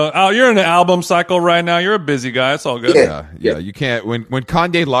 Well, you're in an album cycle right now. You're a busy guy. It's all good. Yeah. You can't when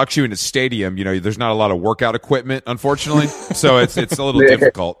Kanye locks you in a stadium. There's not a lot of workout equipment, unfortunately. So it's a little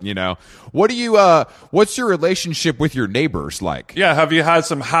difficult. What do you? What's your relationship with your neighbors like? Yeah. Have you had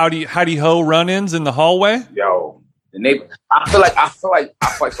some howdy ho run-ins in the hallway? Yo, the neighbor. I feel like.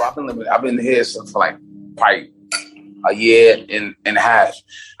 So I've been here for like probably a year and a half.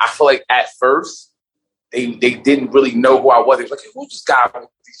 I feel like at first they didn't really know who I was. They was like, hey, who's this guy with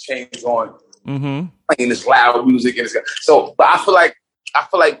these chains on, playing this loud music and this guy? So, but I feel like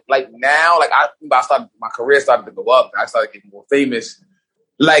now, like my career started to go up. And I started getting more famous.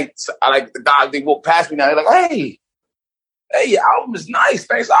 Like the guys, they walk past me now. They're like, hey, your album is nice.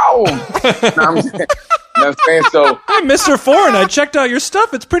 Thanks, album. You know what I'm saying? You know what I'm saying? So, hey, Mr. Foreign, I checked out your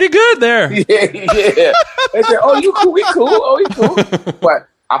stuff. It's pretty good there. Yeah. They said, oh, you cool, we cool. Oh, you cool. But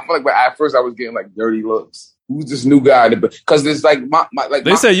I feel like at first I was getting like dirty looks. Who's this new guy? Because there's like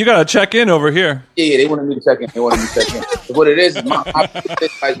they say you gotta check in over here. Yeah, they wanted me to check in. What it is,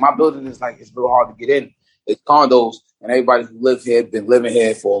 my building is like, it's real hard to get in. It's condos, and everybody who live here been living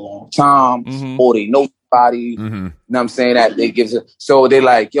here for a long time, or they know somebody. You know what I'm saying? That they give it. So they're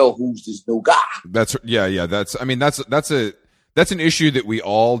like, yo, who's this new guy? That's that's an issue that we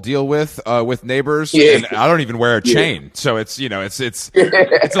all deal with neighbors. Yeah. And I don't even wear a chain, so it's it's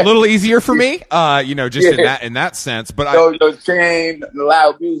a little easier for me. In that sense. But no chain,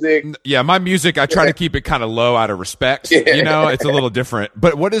 loud music. Yeah, my music, I try to keep it kind of low out of respect. It's a little different.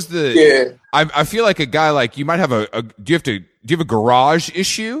 But what is the? I feel like a guy like you might have do you have a garage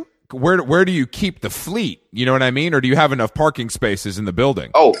issue? where do you keep the fleet? You know what I mean? Or do you have enough parking spaces in the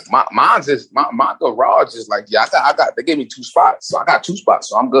building? Oh, mine's is my garage is like, yeah, I got they gave me 2 spots. So I got 2 spots,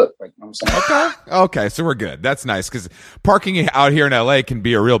 so I'm good. Like, you know what I'm saying? Okay, so we're good. That's nice because parking out here in LA can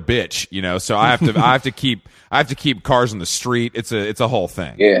be a real bitch, you know. So I have to keep cars on the street. It's a whole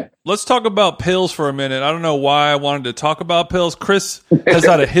thing. Yeah. Let's talk about pills for a minute. I don't know why I wanted to talk about pills. Chris has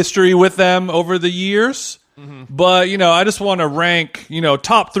had a history with them over the years. But, you know, I just want to rank, you know,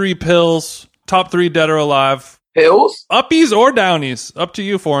 top 3 pills, top 3 dead or alive. Pills? Uppies or downies? Up to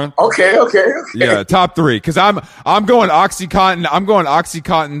you, Foreign. Okay. Yeah, top 3 because I'm going OxyContin. I'm going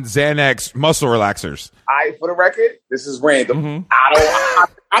OxyContin, Xanax, muscle relaxers. For the record, this is random.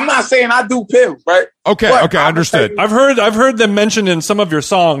 I'm not saying I do pills, right? Okay, understood. I've heard them mentioned in some of your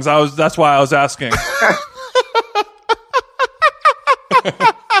songs. That's why I was asking.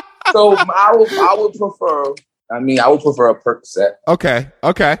 So I would prefer a Percocet. Okay.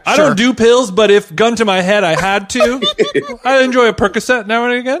 I don't do pills, but if gun to my head, I had to. I enjoy a Percocet now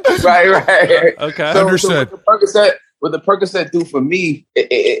and again. Right. Okay. So, Understood. What the Percocet do for me,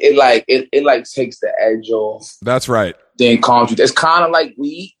 it takes the edge off. That's right. Then calms you. It's kind of like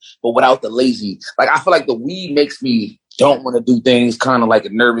weed, but without the lazy. Like I feel like the weed makes me don't want to do things, kind of like a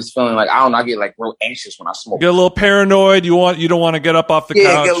nervous feeling. Like I don't know, I get like real anxious when I smoke. Get a little paranoid. You don't want to get up off the couch.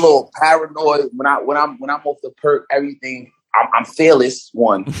 Yeah, get a little paranoid when I'm off the perk. Everything I'm fearless.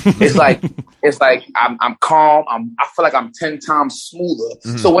 One, it's like I'm calm. I feel like I'm 10 times smoother.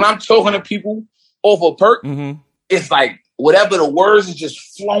 Mm-hmm. So when I'm talking to people off a perk, it's like whatever the words is just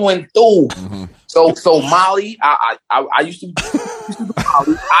flowing through. Mm-hmm. So Molly, I used to do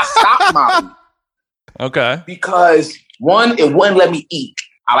Molly. I stopped Molly. Okay. Because 1, it wouldn't let me eat.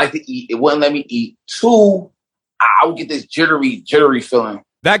 I like to eat. It wouldn't let me eat. 2, I would get this jittery feeling.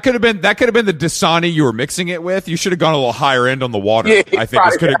 That could have been the Dasani you were mixing it with. You should have gone a little higher end on the water. Yeah, I think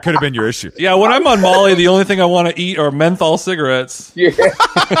this could have been your issue. Yeah, when I'm on Molly, the only thing I want to eat are menthol cigarettes. Yeah.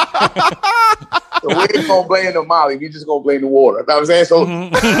 So we ain't gonna blame the Molly. We just gonna blame the water. You know what I'm saying? So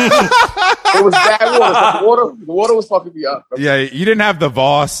it was bad water. So the water was fucking me up. Yeah, you didn't have the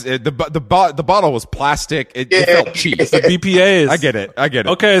Voss. The bottle was plastic. It felt cheap. The BPAs. I get it.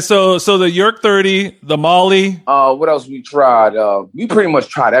 Okay, so the Yerk 30, the Molly. What else we tried? We pretty much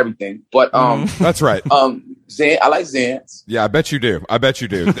tried everything. But that's right. I like Xans. Yeah, I bet you do.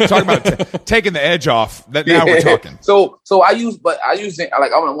 Talking about taking the edge off. Now we're talking. So I use it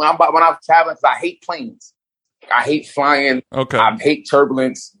like when I'm traveling, because I hate planes. I hate flying. Okay. I hate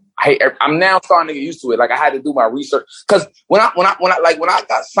turbulence. I'm now starting to get used to it. Like I had to do my research because when I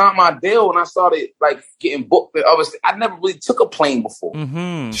got signed my deal and I started like getting booked and other, I never really took a plane before.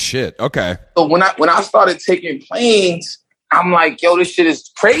 Mm-hmm. Shit. Okay. So when I started taking planes, I'm like, yo, this shit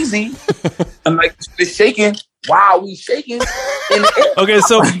is crazy. I'm like, it's shaking. Wow, we shaking in the air. Okay,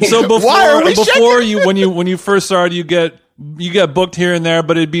 so when you first started, you get booked here and there,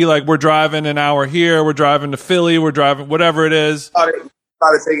 but it'd be like we're driving an hour here, we're driving to Philly, we're driving whatever it is. Started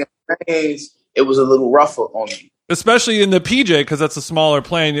taking planes. It was a little rougher on me, especially in the PJ because that's a smaller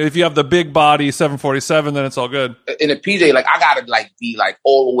plane. If you have the big body 747, then it's all good. In the PJ, like I gotta like be like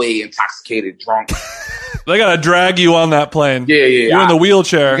all the way intoxicated, drunk. They gotta drag you on that plane. Yeah. You're in the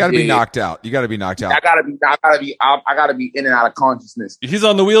wheelchair. You gotta be knocked out. I gotta be in and out of consciousness. He's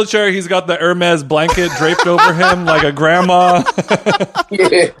on the wheelchair. He's got the Hermes blanket draped over him like a grandma.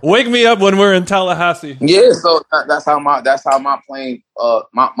 Yeah. Wake me up when we're in Tallahassee. Yeah. So that's how my plane,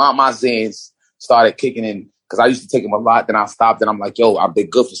 my Zans started kicking in because I used to take them a lot. Then I stopped and I'm like, yo, I've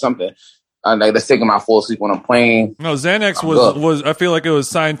been good for something. Like let's take them out, fall asleep on a plane. No, Xanax was I feel like it was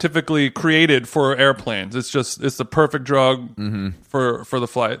scientifically created for airplanes. It's the perfect drug for the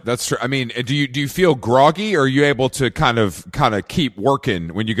flight. That's true. I mean, do you feel groggy, or are you able to kind of keep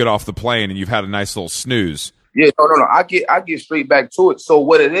working when you get off the plane and you've had a nice little snooze? Yeah, no. I get straight back to it. So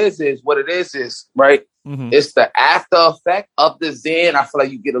what it is right. Mm-hmm. It's the after effect of the Zen. I feel like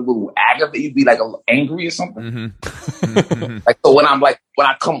you get a little aggravated. You be like a little angry or something. Mm-hmm. Like so when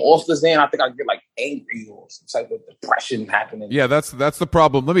I come off the Zen, I think I get like angry or some type of depression happening. Yeah, that's the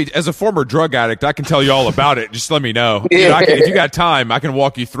problem. As a former drug addict, I can tell you all about it. Just let me know. Yeah. If you got time, I can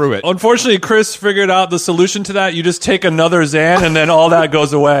walk you through it. Unfortunately, Chris figured out the solution to that. You just take another Xan and then all that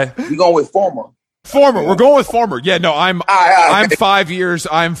goes away. You going with former? We're going with former. Yeah, no, I'm 5 years.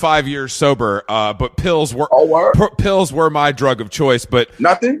 I'm 5 years sober. But pills were my drug of choice. But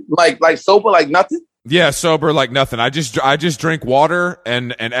nothing like sober, like nothing. Yeah, sober like nothing. I just drink water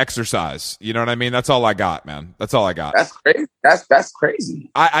and exercise. You know what I mean? That's all I got, man. That's all I got. That's crazy. That's crazy.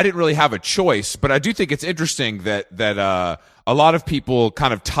 I didn't really have a choice, but I do think it's interesting that a lot of people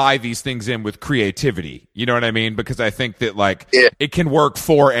kind of tie these things in with creativity. You know what I mean? Because I think that it can work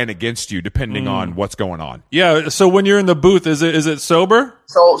for and against you depending on what's going on. Yeah. So when you're in the booth, is it sober?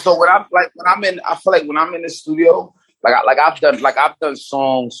 So when I'm in, I feel like when I'm in the studio, I've done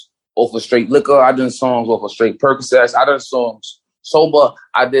songs off of straight liquor. I done songs off of straight Percocets. I done songs sober.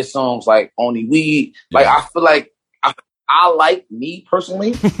 I did songs like only weed. Like I feel like I like me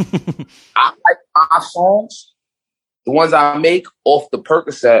personally. I like my songs, the ones I make off the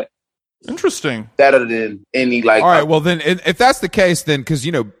Percocet. Interesting. Better than any like. All right. Well, then if that's the case, then because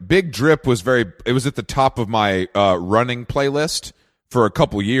Big Drip was it was at the top of my running playlist for a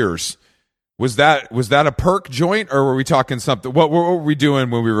couple years. Was that a perk joint, or were we talking something? What were we doing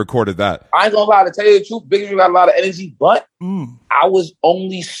when we recorded that? I ain't gonna lie, to tell you the truth, Big Drip got a lot of energy, but I was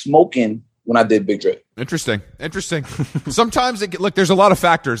only smoking when I did Big Drip. Interesting. Sometimes look, there's a lot of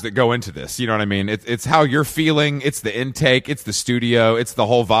factors that go into this. You know what I mean? It's how you're feeling. It's the intake. It's the studio. It's the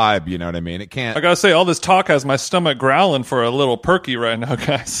whole vibe. You know what I mean? It can't. I gotta say, all this talk has my stomach growling for a little perky right now,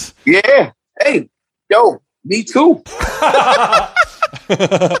 guys. Yeah. Hey, yo, me too.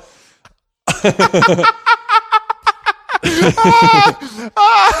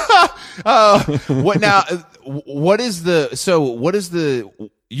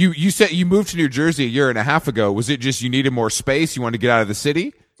 You said you moved to New Jersey a year and a half ago. Was it just you needed more space? You wanted to get out of the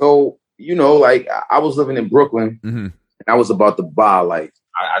city? So, I was living in Brooklyn and I was about to buy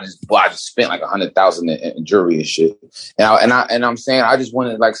I just spent like $100,000 in jewelry and shit. And I'm saying I just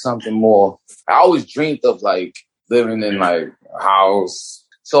wanted like something more. I always dreamed of like living in like a house.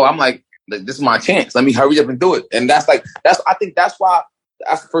 So I'm like, this is my chance. Let me hurry up and do it. And I think that's why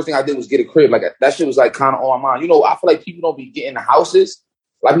that's the first thing I did was get a crib. Like that shit was like kind of on my mind. I feel like people don't be getting the houses.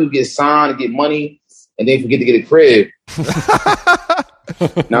 A lot of people get signed and get money and then forget to get a crib. You know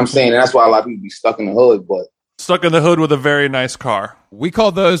what I'm saying? And that's why a lot of people be stuck in the hood, but stuck in the hood with a very nice car. We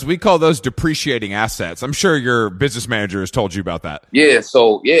call those depreciating assets. I'm sure your business manager has told you about that. Yeah.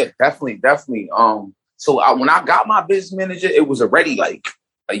 So yeah, definitely. When I got my business manager, it was already like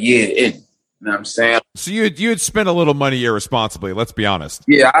a year in. You know what I'm saying? So you had spent a little money irresponsibly. Let's be honest.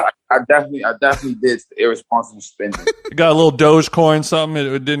 Yeah, I definitely did irresponsible spending. You got a little Dogecoin, something.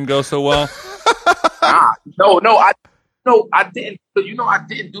 It didn't go so well. No, I didn't. But I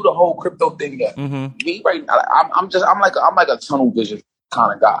didn't do the whole crypto thing yet. Me right now, I'm like a tunnel vision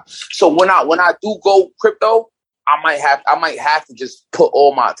kind of guy. So when I do go crypto, I might have to just put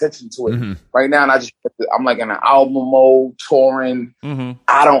all my attention to it right now. And I'm like in an album mode, touring.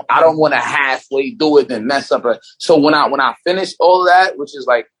 I don't want to halfway do it and mess up. So when I finish all of that, which is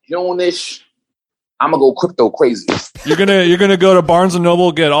like June-ish, I'm gonna go crypto crazy. You're gonna go to Barnes and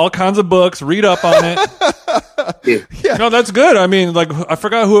Noble, get all kinds of books, read up on it. Yeah. No, that's good. I mean, like I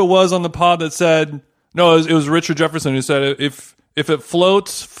forgot who it was on the pod that said it was Richard Jefferson who said if it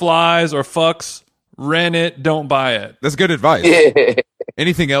floats, flies, or fucks, rent it, don't buy it. That's good advice. Yeah.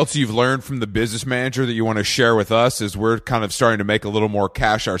 Anything else you've learned from the business manager that you want to share with us as we're kind of starting to make a little more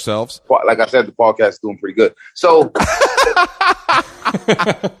cash ourselves? Like I said, the podcast is doing pretty good. So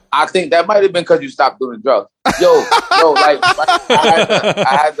I think that might have been because you stopped doing drugs. Like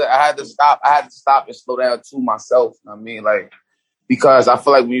I had to stop and slow down to myself. I mean, like, because I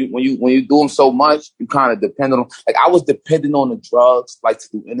feel like when you do them so much, you kind of depend on. Like I was dependent on the drugs, like to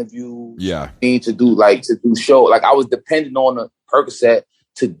do interviews, to do show. Like I was dependent on the Percocet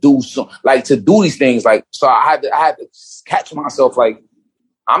to do these things. Like so, I had to catch myself. Like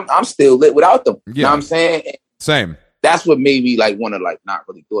I'm still lit without them. You know what I'm saying? Same. That's what made me like want to like not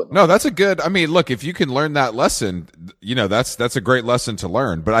really do it. No, that's a good. I mean, look, if you can learn that lesson, that's a great lesson to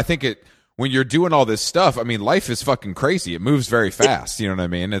learn. But I think when you're doing all this stuff, I mean, life is fucking crazy. It moves very fast. You know what I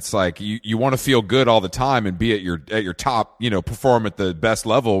mean? It's like you want to feel good all the time and be at your top, perform at the best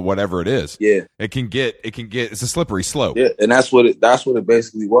level, whatever it is. Yeah. It can get, it's a slippery slope. Yeah. And that's what it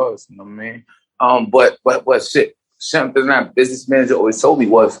basically was. You know what I mean? But shit, something that business manager always told me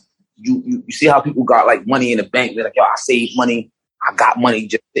was, you see how people got like money in the bank. They're like, yo, I saved money. I got money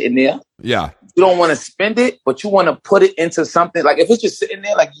just sitting there. Yeah. You don't want to spend it, but you want to put it into something. Like if it's just sitting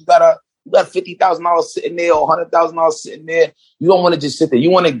there, like you got $50,000 sitting there or $100,000 sitting there. You don't want to just sit there.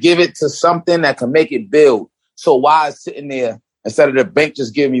 You want to give it to something that can make it build. So while it's sitting there, instead of the bank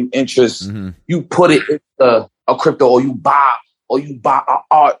just giving you interest, you put it into a crypto, or you buy an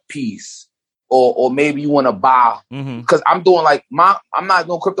art piece, or maybe you want to buy. Because I'm doing like I'm not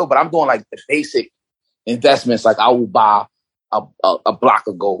doing crypto, but I'm doing like the basic investments. Like I will buy a block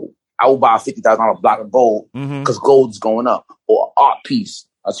of gold. I will buy a $50,000 block of gold because gold is going up, or an art piece,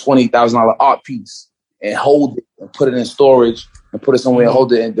 a $20,000 art piece, and hold it and put it in storage and put it somewhere and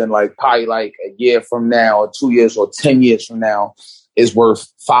hold it, and then like probably like a year from now, or 2 years, or 10 years from now, is worth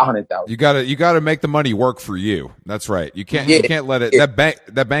 $500,000. You gotta make the money work for you. That's right. You can't let it.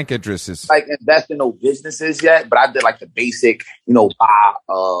 That bank interest is like invest in no businesses yet, but I did like the basic, buy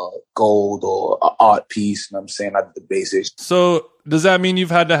gold or an art piece. You know what I'm saying? I did the basics. So does that mean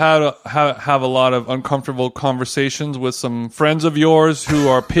you've had to have a lot of uncomfortable conversations with some friends of yours who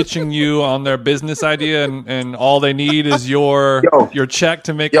are pitching you on their business idea, and all they need is your check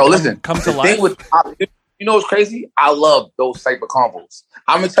to make it come to life? You know what's crazy? I love those type of combos.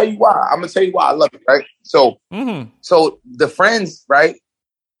 I'm gonna tell you why. I love it, right? So, so the friends, right?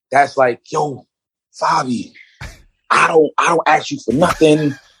 That's like, yo, Favi, I don't ask you for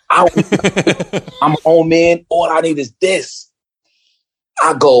nothing. I'm my own man. All I need is this.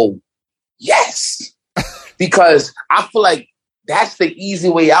 I go, yes, because I feel like that's the easy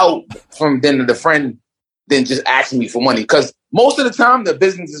way out from then the friend than just asking me for money. Because most of the time, the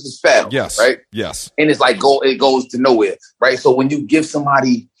businesses just fail. Yes. Right? Yes. And it's like it goes to nowhere. Right? So when you give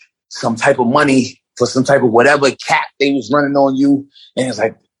somebody some type of money for some type of whatever cap they was running on you, and it's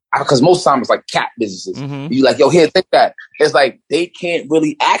like, because most times it's like cap businesses. You like, yo, here, take that. It's like they can't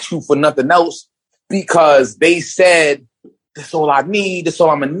really ask you for nothing else because they said, this all I need, this all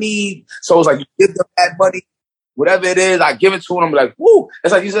I'm going to need. So it's like you give them that money. Whatever it is, I give it to them. Like, woo!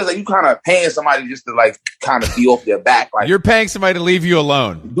 It's like you kind of paying somebody just to like kind of be off their back. Like, you're paying somebody to leave you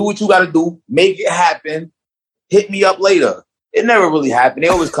alone. Do what you got to do. Make it happen. Hit me up later. It never really happened. They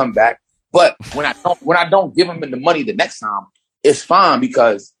always come back. But when I don't give them the money the next time, it's fine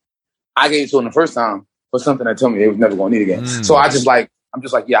because I gave it to them the first time for something that told me they was never going to need again. So I'm just like,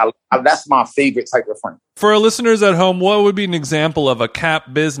 yeah, that's my favorite type of friend. For our listeners at home, what would be an example of a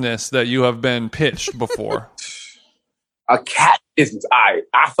cap business that you have been pitched before? A cat business. I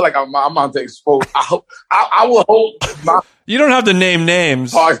feel like I'm about to expose. I will hold my. You don't have to name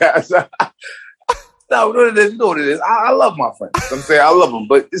names. Podcast. No, you know what it is. I love my friends. I'm saying I love them,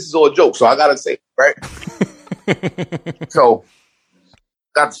 but this is all a joke, so I gotta say, right? So,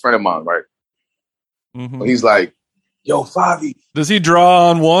 got this friend of mine, right? He's like, yo, Favi. Does he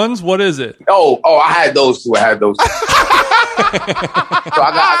draw on ones? What is it? Oh, I had those two. So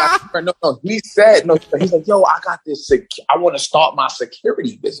I got no. He said no. He's like, yo, I got this. I want to start my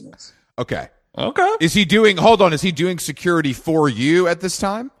security business. Okay. Okay. Is he doing security for you at this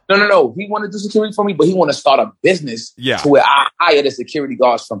time? No. He wanted to do security for me, but he want to start a business to where I hire the security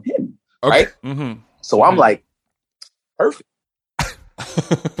guards from him. Okay. Right? So I'm like, perfect. I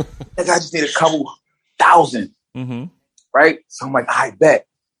just need a couple thousand. Right? So I'm like, I bet.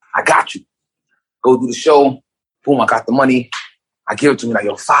 I got you. Go do the show. Boom, I got the money. I give it to me like,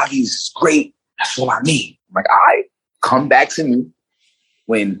 yo, Favi, this is great. That's all I need. I'm like, all right, come back to me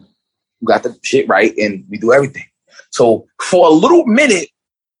when you got the shit right and we do everything. So for a little minute,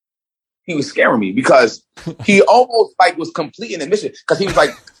 he was scaring me because he almost like was completing the mission because he was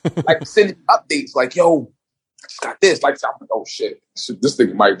like sending updates like, yo, just got this. Like, I'm like, oh shit, this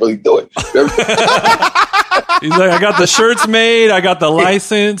thing might really do it. He's like, I got the shirts made, I got the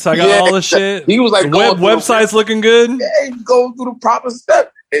license, I got all the shit. He was like, website's looking good. Yeah, he's going through the proper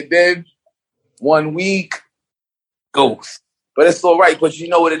step. And then 1 week goes. But it's all right. But you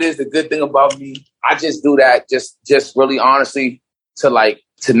know what it is? The good thing about me, I just do that just really honestly to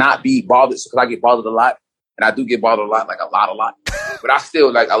not be bothered because I get bothered a lot. And I do get bothered a lot, like a lot. But I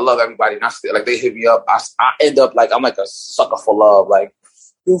still I love everybody. And I still they hit me up. I end up I'm like a sucker for love. Like,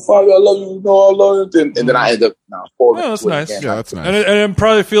 yo, Fivio, I love you. No, I love you. And then I end up that's nice. Yeah, that's nice. And it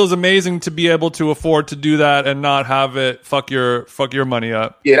probably feels amazing to be able to afford to do that and not have it fuck your money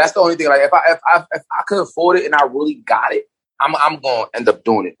up. Yeah, that's the only thing. Like if I could afford it and I really got it, I'm going to end up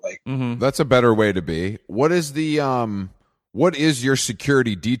doing it. Like that's a better way to be. What is what is your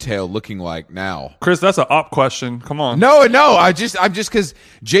security detail looking like now? Chris, that's an op question. Come on. No. I'm just because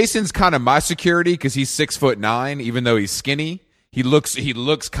Jason's kind of my security because he's 6'9", even though he's skinny. He looks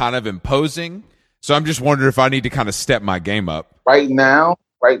kind of imposing. So I'm just wondering if I need to kind of step my game up. Right now,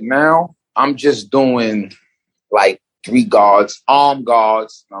 I'm just doing like 3 guards, armed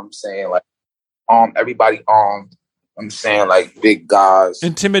guards. You know what I'm saying? Like everybody armed. I'm saying like big guys.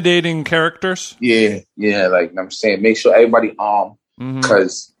 Intimidating characters? Yeah. Like I'm saying, make sure everybody armed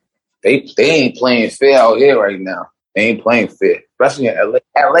because they ain't playing fair out here right now. They ain't playing fair, especially in LA.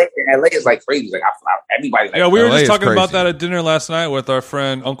 LA is like crazy. Like everybody. Like, yeah, we were LA just talking crazy. about that at dinner last night with our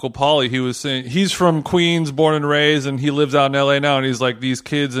friend Uncle Paulie. He was saying he's from Queens, born and raised, and he lives out in LA now. And he's like, these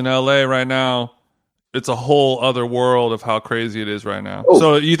kids in LA right now, it's a whole other world of how crazy it is right now. Oh.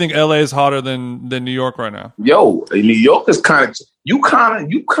 So you think LA is hotter than New York right now? Yo, New York is kind of you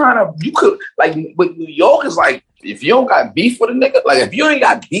could like with New York is like if you don't got beef with a nigga, like if you ain't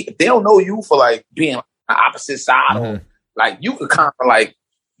got beef, if they don't know you for like being on the opposite side or like you could kind of like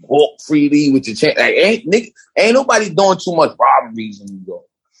walk freely with your chain. Like ain't nobody doing too much robberies in New York.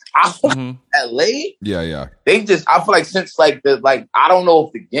 I feel like LA. Yeah. They just I feel like since like I don't know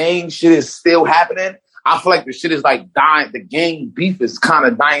if the gang shit is still happening. I feel like the shit is like dying. The gang beef is kind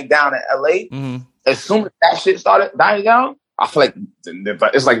of dying down in LA. As soon as that shit started dying down, I feel like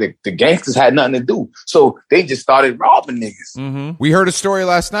it's like the gangsters had nothing to do. So they just started robbing niggas. We heard a story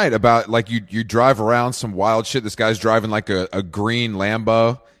last night about like you drive around some wild shit. This guy's driving like a green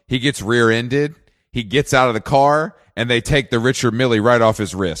Lambo. He gets rear-ended. He gets out of the car and they take the Richard Millie right off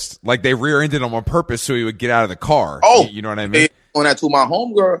his wrist. Like they rear-ended him on purpose so he would get out of the car. Oh, you know what I mean? On that too, my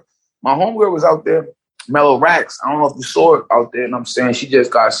homegirl was out there. Mellow Racks. I don't know if you saw it out there. And I'm saying she just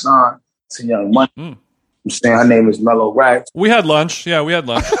got signed to Young Money. I'm saying her name is Mellow Racks. We had lunch. Yeah, we had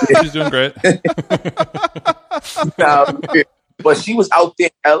lunch. She's doing great. But she was out there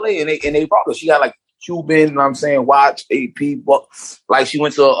in LA and they brought her. She got like Cuban, you know what I'm saying, watch, AP, but like she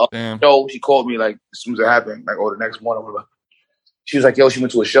went to a show. She called me like as soon as it happened, like the next morning. Whatever. She was like, yo, she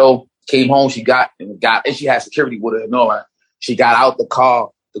went to a show, came home, she got and she had security with her and all that. She got out the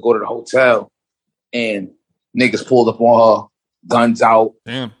car to go to the hotel and niggas pulled up on her, guns out,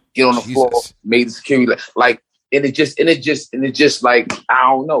 get on the floor, made the security like and it just like I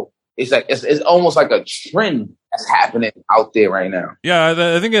don't know. It's like it's almost like a trend that's happening out there right now. Yeah,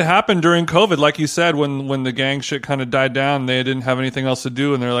 I think it happened during COVID, like you said, when the gang shit kind of died down. They didn't have anything else to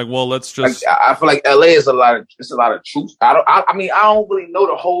do, and they're like, "Well, let's just." Like, I feel like LA is a lot of truth. I mean, I don't really know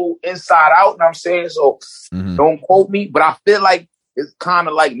the whole inside out. You know what I'm saying, so don't quote me, but I feel like it's kind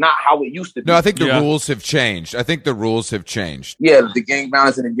of like not how it used to be. No, I think the rules have changed. Yeah, the gang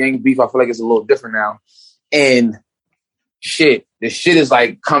violence and the gang beef, I feel like it's a little different now, and shit. The shit is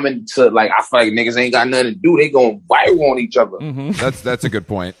like coming to like I feel like niggas ain't got nothing to do. They going viral on each other. That's a good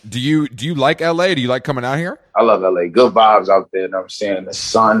point. Do you like LA? Do you like coming out here? I love LA. Good vibes out there. You know what I'm saying? The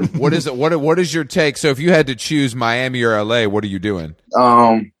sun. What is it? What is your take? So if you had to choose Miami or LA, what are you doing? If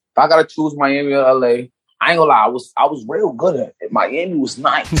I gotta choose Miami or LA, I ain't gonna lie. I was real good at it. Miami was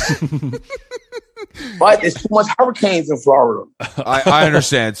nice. But there's too much hurricanes in Florida. I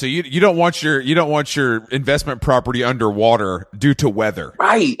understand. So you don't want your investment property underwater due to weather,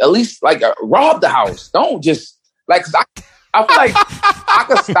 right? At least like rob the house. Don't just like. 'Cause I feel like I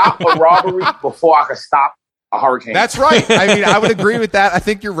could stop a robbery before I could stop a hurricane. That's right. I mean, I would agree with that. I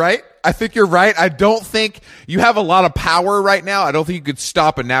think you're right. I don't think you have a lot of power right now. I don't think you could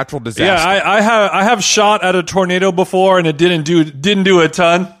stop a natural disaster. Yeah, I have shot at a tornado before and it didn't do a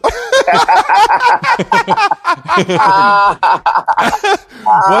ton.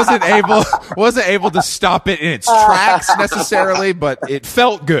 wasn't able to stop it in its tracks necessarily, but it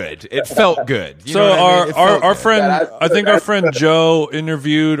felt good. You so our friend, I think our friend Joe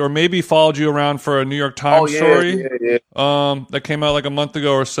interviewed or maybe followed you around for a New York Times story. That came out like a month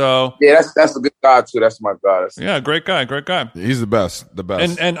ago or so. Yeah, that's a good guy too. That's my guy. Great guy. He's the best.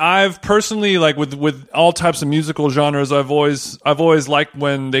 And I've personally like with all types of musical genres, I've always liked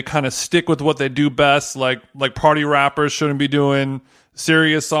when they kind of stick with what they do best. Like party rappers shouldn't be doing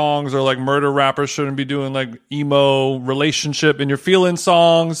serious songs, or like murder rappers shouldn't be doing like emo relationship and you're feeling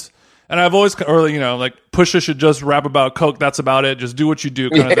songs. And I've always, or like Pusha should just rap about coke. That's about it. Just do what you do,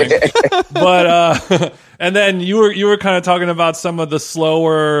 kind of thing. But and then you were kind of talking about some of the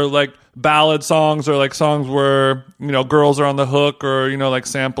slower like ballad songs, or like songs where girls are on the hook, or like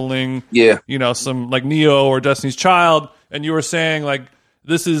sampling, some like Neo or Destiny's Child. And you were saying like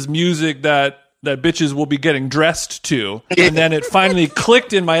this is music that bitches will be getting dressed to. And then it finally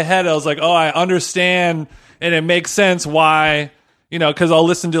clicked in my head. I was like, oh, I understand, and it makes sense why. Because I'll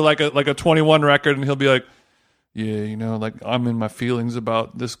listen to like a 21 record and he'll be like, yeah, like I'm in my feelings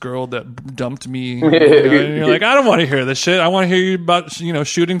about this girl that dumped me. And you're like, I don't want to hear this shit. I want to hear you about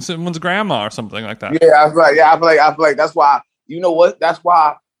shooting someone's grandma or something like that. Yeah, I feel like that's why. You know what? That's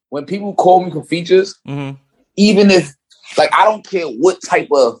why when people call me for features, even if like I don't care what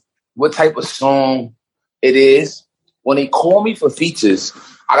type of song it is, when they call me for features,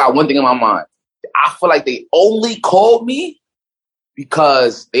 I got one thing in my mind. I feel like they only called me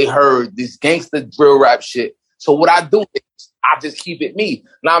because they heard this gangster drill rap shit. So what I do is I just keep it me. You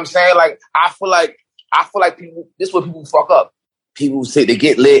know what I'm saying? Like I feel like people, this is where people fuck up. People say they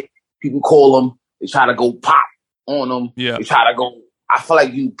get lit, people call them, they try to go pop on them. Yeah. They try to go. I feel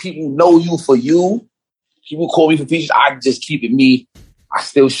like people know you for you. People call me for features. I just keep it me. I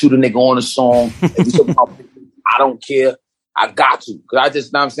still shoot a nigga on a song. I don't care. I got to. Because I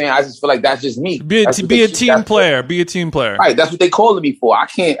just, know what I'm saying? I just feel like that's just me. Be a team player. Be a team player. Right. That's what they calling me for. I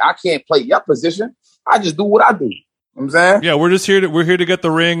can't play your position. I just do what I do. You know what I'm saying? Yeah, we're here to get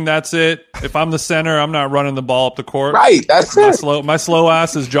the ring. That's it. If I'm the center, I'm not running the ball up the court. Right. That's it. My slow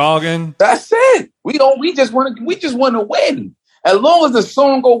ass is jogging. That's it. We just want to win. As long as the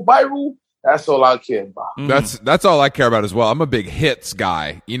song go viral, that's all I care about. That's all I care about as well. I'm a big hits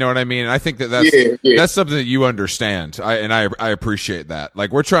guy. You know what I mean? And I think that's something that you understand. I appreciate that.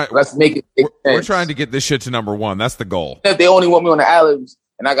 Like let's make it make sense. We're trying to get this shit to number one. That's the goal. If they only want me on the albums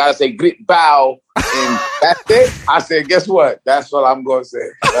and I gotta say grit bow and that's it, I said, guess what? That's what I'm gonna say.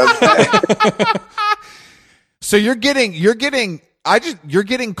 So you're getting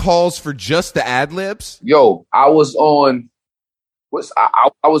calls for just the ad libs? Yo, I was on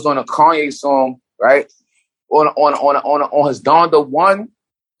a Kanye song, right? On his Donda 1,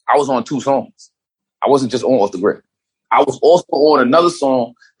 I was on 2 songs. I wasn't just on Off the Grid. I was also on another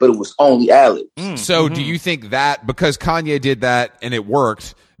song, but it was only ad-libs. So do you think that because Kanye did that and it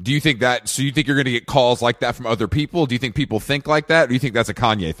worked, do you think you're going to get calls like that from other people? Do you think people think like that? Or do you think that's a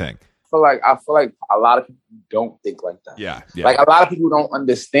Kanye thing? I feel like a lot of people don't think like that. Yeah. Like a lot of people don't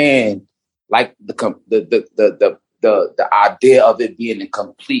understand like the idea of it being a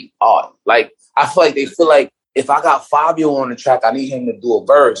complete art. Like, I feel like if I got Fivio on the track, I need him to do a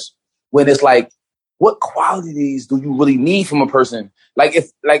verse. When it's like, what qualities do you really need from a person? Like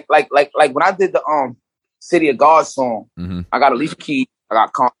if like when I did the City of God song, I got Alicia Keys, I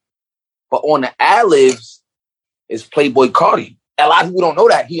got Con, but on the ad-libs is Playboy Cardi. A lot of people don't know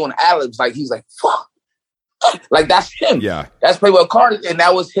that he on the ad-libs, like he's like, fuck. Like that's him. Yeah. That's Playboy Cardi, and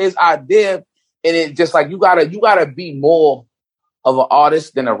that was his idea. And it just like you gotta be more of an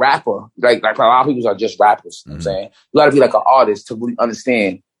artist than a rapper. Like a lot of people are just rappers. You know what I'm saying? You gotta be like an artist to really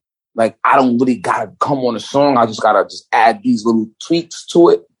understand. Like I don't really gotta come on a song. I just gotta add these little tweaks to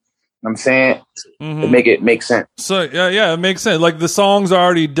it. You know what I'm saying? To make it make sense. So yeah, it makes sense. Like the song's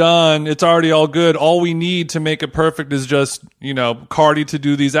already done. It's already all good. All we need to make it perfect is just, Cardi to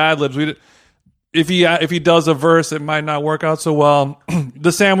do these ad libs. If he does a verse, it might not work out so well. The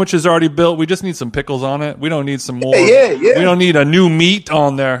sandwich is already built. We just need some pickles on it. We don't need some more. Yeah. We don't need a new meat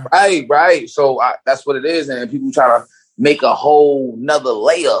on there. Right. So that's what it is. And people try to make a whole nother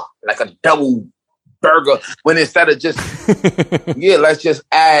layer, like a double burger, when instead of just, let's just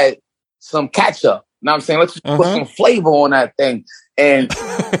add some ketchup. You know what I'm saying? Let's just put some flavor on that thing. And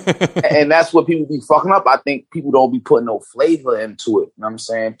and that's what people be fucking up. I think people don't be putting no flavor into it. You know what I'm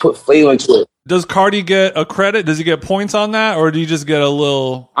saying? Put flavor into it. Does Cardi get a credit? Does he get points on that? Or do you just get a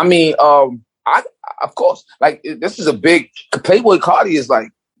little... I mean, of course. Like, this is a big... Playboy Cardi is,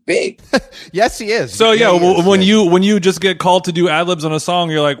 like, big. Yes, he is. So, when you just get called to do ad-libs on a song,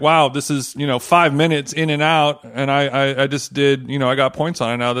 you're like, wow, this is, 5 minutes in and out, and I just did, I got points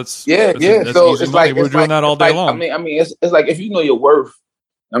on it now. That's so it's like... We're doing that all day long. I mean, it's like, if you know your worth, you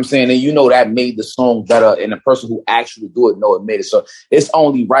know what I'm saying, and that made the song better, and the person who actually do it know it made it. So it's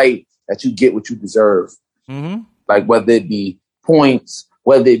only right that you get what you deserve. Like whether it be points,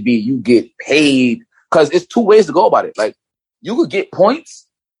 whether it be you get paid, because it's 2 ways to go about it. Like you could get points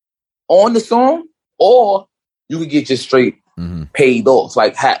on the song, or you could get just straight paid off.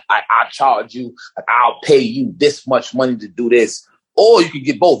 Like I charge you, like, I'll pay you this much money to do this, or you could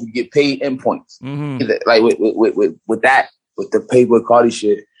get both. You get paid and points. Like with the Playboy Cardi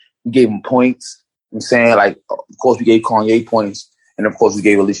shit, we gave him points. I'm saying, like, of course we gave Kanye points. And of course, we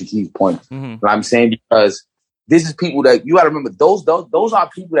gave Alicia Keys points. But I'm saying because this is people that you got to remember. Those are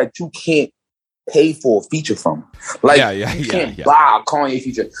people that you can't pay for a feature from. Like you can't buy a Kanye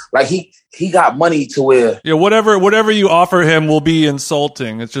feature. Like he got money to where whatever you offer him will be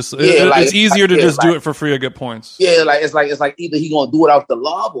insulting. It's just it's easier to just do it for free or get points. Yeah, it's like either he gonna do it out the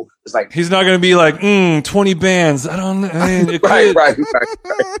love, or it's like he's not gonna be like 20 bands. I don't know. I mean, right.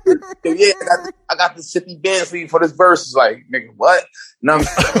 Yeah, I got the 50 bands for you for this verse. It's like, nigga, what? No,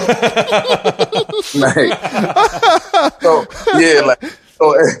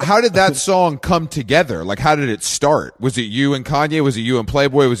 how did that song come together? Like, how did it start? Was it you and Kanye? Was it you and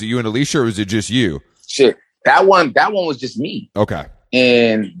Playboy? Was it you and Alicia? Or was it just you? Shit, that one was just me. Okay.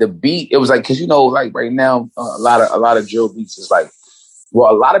 And the beat, it was like, cause like right now, a lot of drill beats is like,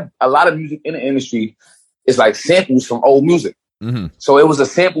 well, a lot of music in the industry is like samples from old music. So it was a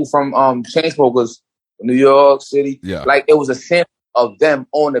sample from Chainsmokers, New York City. Yeah. Like it was a sample of them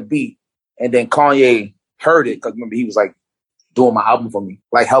on the beat, and then Kanye heard it, because remember he was like doing my album for me,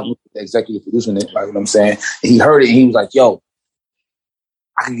 like helping with the executive producing it, like, you know what I'm saying? And he heard it and he was like, yo,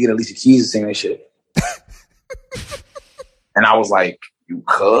 I could get Alicia Keys to sing that shit. And I was like, You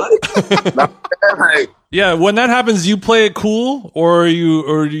could. Like, Yeah, when that happens, you play it cool, or are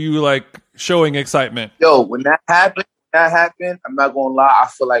you like showing excitement? yo, when that happened, I'm not gonna lie. I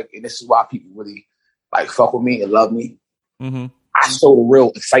feel like, and this is why people really like fuck with me and love me. Mm-hmm. I show the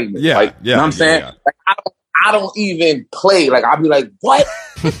real excitement. Yeah, like, you know what I'm saying? Yeah. Like, I don't even play. Like, I'll be like, what?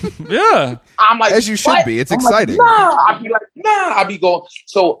 Yeah. I'm like, As you should what? be. It's I'm exciting. Like, nah. I'll be like, nah. I'll be going.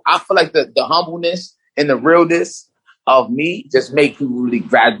 So I feel like the humbleness and the realness of me just make people really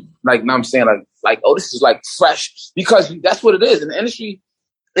grab. Like, you know what I'm saying? Like, oh, this is like fresh, because that's what it is in the industry.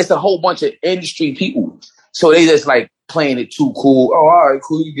 It's a whole bunch of industry people, so they just like playing it too cool. Oh, all right,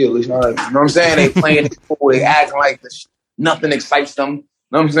 cool, you get it. All right. You know what I'm saying? They playing it cool. They acting like this, nothing excites them.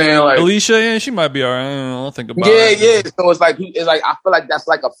 You know what I'm saying? Like Alicia, yeah, she might be all right. I don't know, I'll think about yeah, it. yeah. So it's like I feel like that's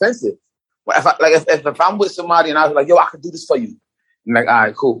like offensive. But if I'm with somebody and I was like, yo, I can do this for you. I'm like, all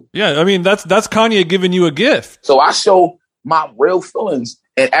right, cool. Yeah, I mean that's Kanye giving you a gift. So I show my real feelings,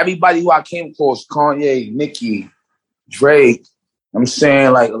 and everybody who I came across, Kanye, Nicki, Drake, I'm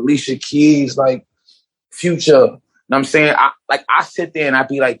saying like Alicia Keys, like Future. You know what I'm saying? I sit there and I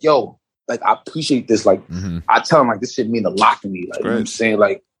be like, yo, like I appreciate this. Like I tell them like this shit mean a lot to me. Like you know what I'm saying?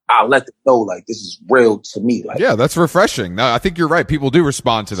 Like I let them know like this is real to me. Like Yeah, that's refreshing. No, I think you're right. People do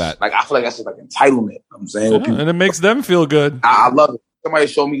respond to that. like I feel like that's just like entitlement. You know what I'm saying? Yeah, and it makes them feel good. I love it. Somebody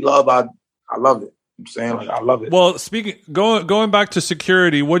show me love, I love it. I'm saying like I love it. Well, going back to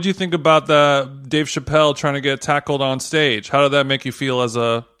security, what do you think about the Dave Chappelle trying to get tackled on stage? How did that make you feel as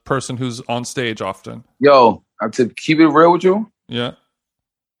a person who's on stage often? Yo, to keep it real with you, Yeah.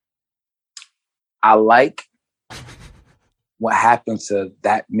 I like what happened to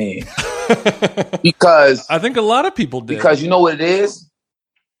that man. Because I think a lot of people did. Because you know what it is?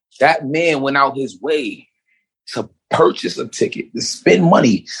 That man went out his way to purchase a ticket, to spend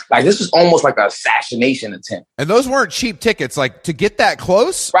money. Like this was almost like an assassination attempt. And those weren't cheap tickets. Like to get that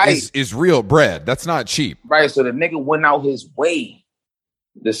close is real bread. That's not cheap. Right. So the nigga went out his way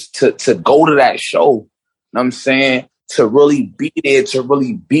just to go to that show. You know what I'm saying? To really be there, to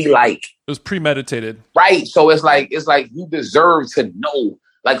really be like. It was premeditated. Right. So it's like you deserve to know.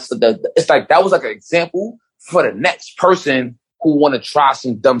 Like so it's like that was like an example for the next person who want to try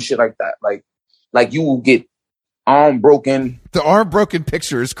some dumb shit like that. Like you will get arm broken. The arm broken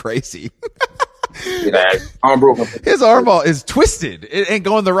picture is crazy. Yeah, arm broken. His arm ball is twisted. It ain't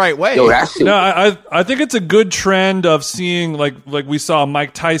going the right way. Yo, that shit. No, I think it's a good trend of seeing like we saw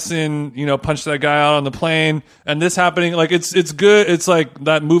Mike Tyson, punch that guy out on the plane, and this happening. Like it's good. It's like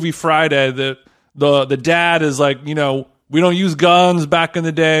that movie Friday that the dad is like, we don't use guns back in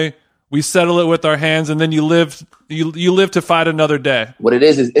the day. We settle it with our hands, and then you live to fight another day. What it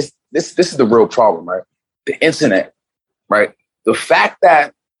is this is the real problem, right? The internet, right? The fact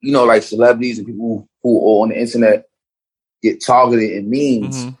that like celebrities and people who are on the internet get targeted and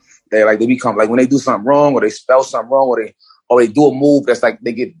memes, they become like when they do something wrong or they spell something wrong or they do a move that's like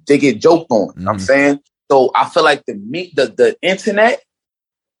they get joked on. You know what I'm saying? So I feel like the internet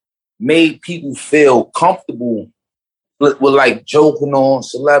made people feel comfortable with like joking on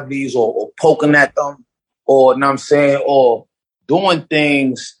celebrities or poking at them or, you know what I'm saying, or doing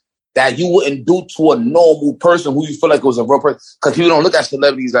things that you wouldn't do to a normal person who you feel like was a real person. Because people don't look at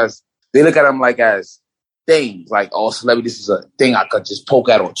celebrities they look at them like as things. Like, oh, celebrity, this is a thing I could just poke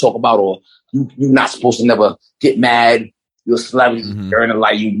at or talk about, or you're not supposed to never get mad. You're a celebrity. You're in a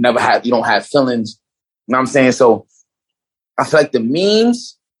life. You don't have feelings. You know what I'm saying? So I feel like the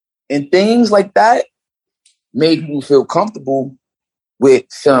memes and things like that made people feel comfortable with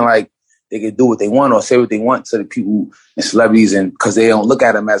feeling like they can do what they want or say what they want to the people and celebrities, and because they don't look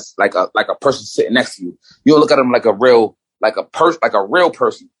at them as like a person sitting next to you. You don't look at them like a real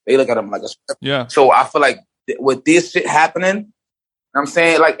person. They look at them like a yeah. So I feel like with this shit happening, you know what I'm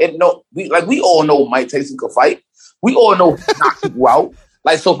saying, we all know Mike Tyson could fight. We all know he knock people out.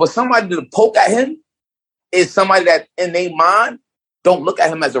 Like, so for somebody to poke at him is somebody that in their mind don't look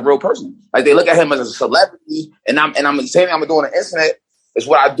at him as a real person. Like they look at him as a celebrity, and I'm saying I'm doing the internet. It's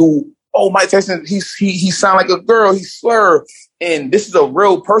what I do. Oh, Mike Tyson, he sound like a girl. He slur, and this is a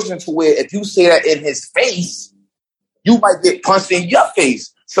real person. To where if you say that in his face, you might get punched in your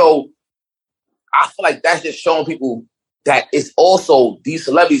face. So I feel like that's just showing people that it's also these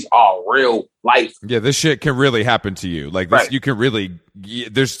celebrities are real life. Yeah, this shit can really happen to you. Like this, Right. You can really.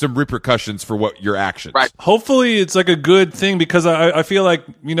 There's some repercussions for what your actions. Right. Hopefully it's like a good thing, because I feel like,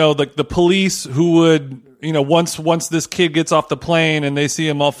 like the police who would, once this kid gets off the plane and they see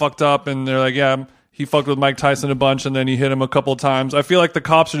him all fucked up and they're like, yeah, he fucked with Mike Tyson a bunch and then he hit him a couple of times. I feel like the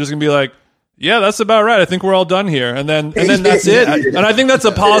cops are just gonna be like, yeah, that's about right. I think we're all done here. And then that's it. And I think that's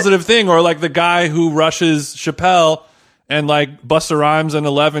a positive thing. Or like the guy who rushes Chappelle and like Busta Rhymes and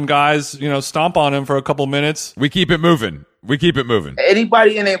 11 guys, stomp on him for a couple minutes. We keep it moving.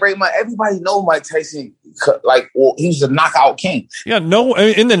 Anybody in their right mind, everybody knows Mike Tyson. He was a knockout king. Yeah, no,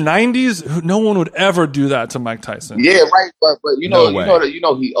 in the 90s, no one would ever do that to Mike Tyson. Yeah, right. But I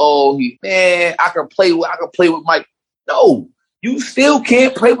can play with Mike. No, you still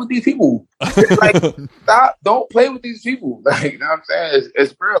can't play with these people. Stop! Don't play with these people. Like, you know what I'm saying?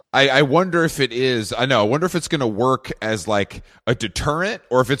 It's real. I wonder if it is. I wonder if it's going to work as like a deterrent,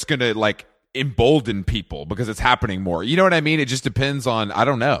 or if it's going to like embolden people because it's happening more. You know what I mean? It just depends on. I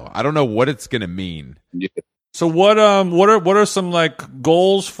don't know what it's going to mean. Yeah. So what are some like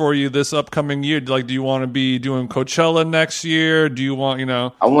goals for you this upcoming year? Like, do you want to be doing Coachella next year? Do you want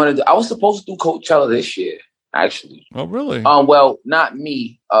I was supposed to do Coachella this year, actually. Oh, really? Well, not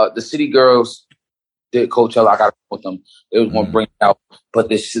me. The City Girls did Coachella. I got with them. They was going to bring it out, but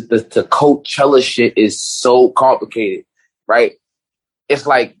the Coachella shit is so complicated, right? It's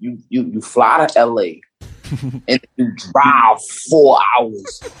like you fly to LA and you drive 4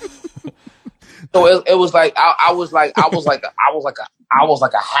 hours. So it was like I was like a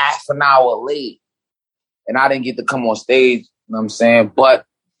half an hour late, and I didn't get to come on stage. You know what I'm saying? But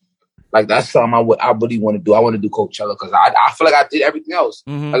like that's something I really want to do. I want to do Coachella because I feel like I did everything else.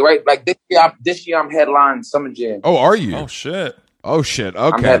 Mm-hmm. Like right, like this year I'm headlining Summer Jam. Oh, are you? Oh shit.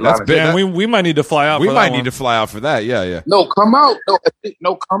 Okay, that's big. Man, we might need to fly out. We might need to fly out for that. Yeah. No, come out.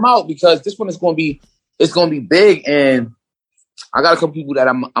 No, come out because this one is going to be. It's going to be big, and I got a couple people that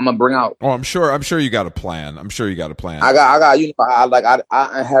I'm gonna bring out. Oh, I'm sure you got a plan. I got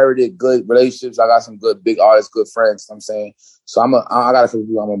I inherited good relationships. I got some good big artists, good friends. You know what I'm saying, so I got a couple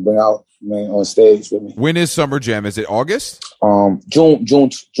people I'm gonna bring out, man, on stage with me. When is Summer Jam? Is it August? June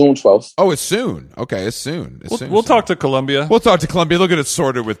 12th. Oh, it's soon. Okay, it's soon. We'll talk to Columbia. We'll get it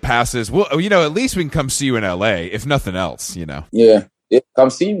sorted with passes. Well, at least we can come see you in LA, if nothing else. Yeah, come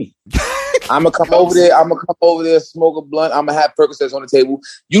see me. I'm gonna come over there. Smoke a blunt. I'm gonna have Percocets on the table.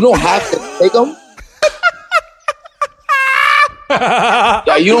 You don't have to take them.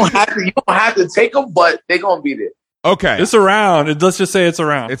 Yeah, you don't have to take them, but they're gonna be there. Okay, it's around. Let's just say it's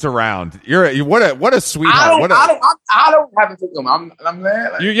around. It's around. What a sweetheart. I don't have to take them. I'm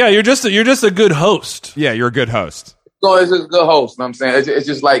there. Like, you're just a good host. Yeah, you're a good host. So it's just a good host. You know what I'm saying? It's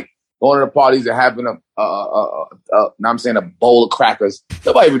just like going to the parties and having a bowl of crackers.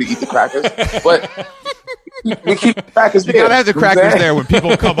 Nobody really eat the crackers, but we keep the crackers there. You gotta have the crackers there when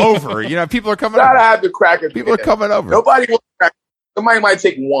people come over. People are coming over. Gotta have the crackers. People are coming over. Nobody wants crackers. Somebody might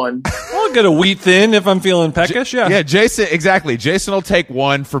take one. I'll get a wheat thin if I'm feeling peckish. Yeah, Jason. Exactly. Jason will take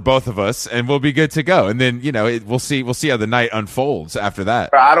one for both of us, and we'll be good to go. And then we'll see how the night unfolds after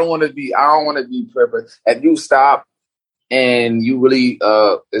that. I don't want to be perfect. And you stop. And you really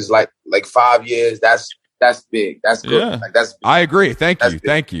is like 5 years. That's big. That's good. Yeah. Like that's big. I agree. Thank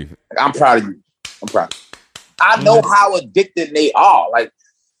you. Like, I'm proud of you. I know how addicted they are. Like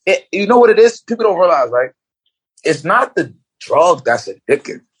you know what it is? People don't realize, right? It's not the drug that's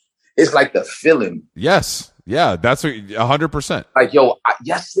addictive. It's like the feeling. Yes. Yeah, that's 100%. Like,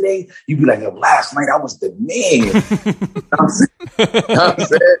 yesterday, you'd be like, last night I was the man. You know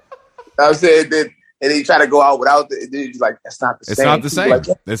what I'm saying? And then you try to go out without it's like, that's not the same. It's not the same. Like,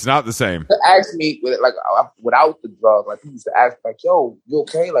 it's not the same. Ask me, without the drug, like, people used to ask, like, yo, you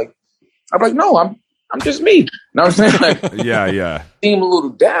okay? Like, I'm like, no, I'm just me. You know what I'm saying? Like, yeah. Seem a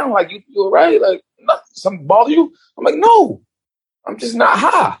little down, like, you all right? Like, something bother you? I'm like, no, I'm just not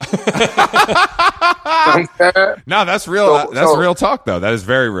high. You know what I'm saying? No, that's real. That's real talk, though. That is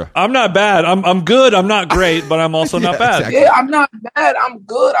very real. I'm not bad. I'm good. I'm not great, but I'm also not bad. Exactly. Yeah, I'm not bad. I'm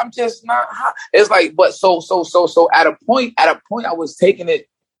good. I'm just not high. It's like, but so at a point, I was taking it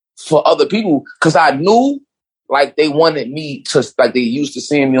for other people because I knew, like, they wanted me to, like, they used to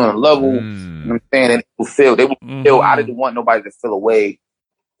seeing me on a level. You know what I'm saying? And they would feel. I didn't want nobody to feel a way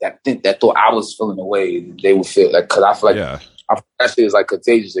that thought I was feeling a way. They would feel like, because I feel like. That shit is like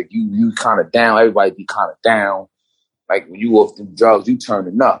contagious. Like you kind of down, everybody be kind of down. Like when you off the drugs, you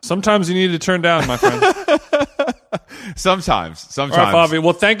turning up. Sometimes you need to turn down, my friend. Sometimes. All right, Bobby.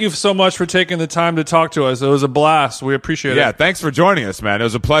 Well, thank you so much for taking the time to talk to us. It was a blast. We appreciate it. Yeah, thanks for joining us, man. It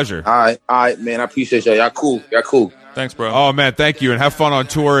was a pleasure. All right, man. I appreciate y'all. Y'all cool. Thanks, bro. Oh, man, thank you. And have fun on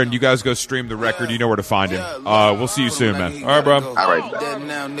tour. And you guys go stream the record. You know where to find him. We'll see you soon, man. All right, bro. All right. Dead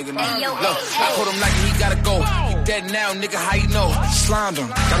now, nigga. I told him like he gotta go. He dead now, nigga. How you know? Slimed him.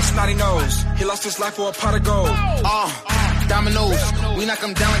 Got a snotty nose. He lost his life for a pot of gold. Dominoes. We knock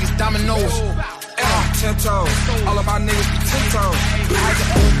him down like it's dominoes. 10 toes. All of my niggas be 10 toes. I had to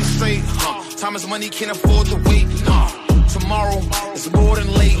orchestrate. Time is money, can't afford to wait. tomorrow is more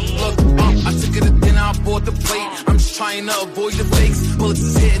than late. Look, I took her to dinner, I bought the plate. I'm just trying to avoid the fakes. Bullets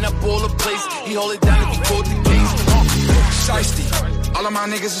is hitting up all the place. He hold it down if you quote the case. Shiesty, all of my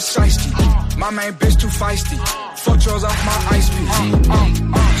niggas is shiesty. My main bitch too feisty. Fuck yours off my ice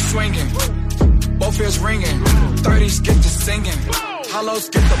piece. Swinging, both ears ringing. 30s get to singing. Hollows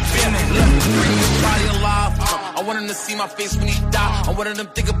get the bending. Bring his body alive. I want him to see my face when he die. I want him to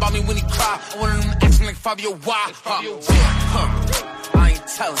think about me when he cry. I want him to ask me like Fivio, why? I ain't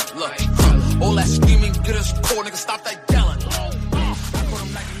telling. Look, all that screaming, get us cold, nigga. Stop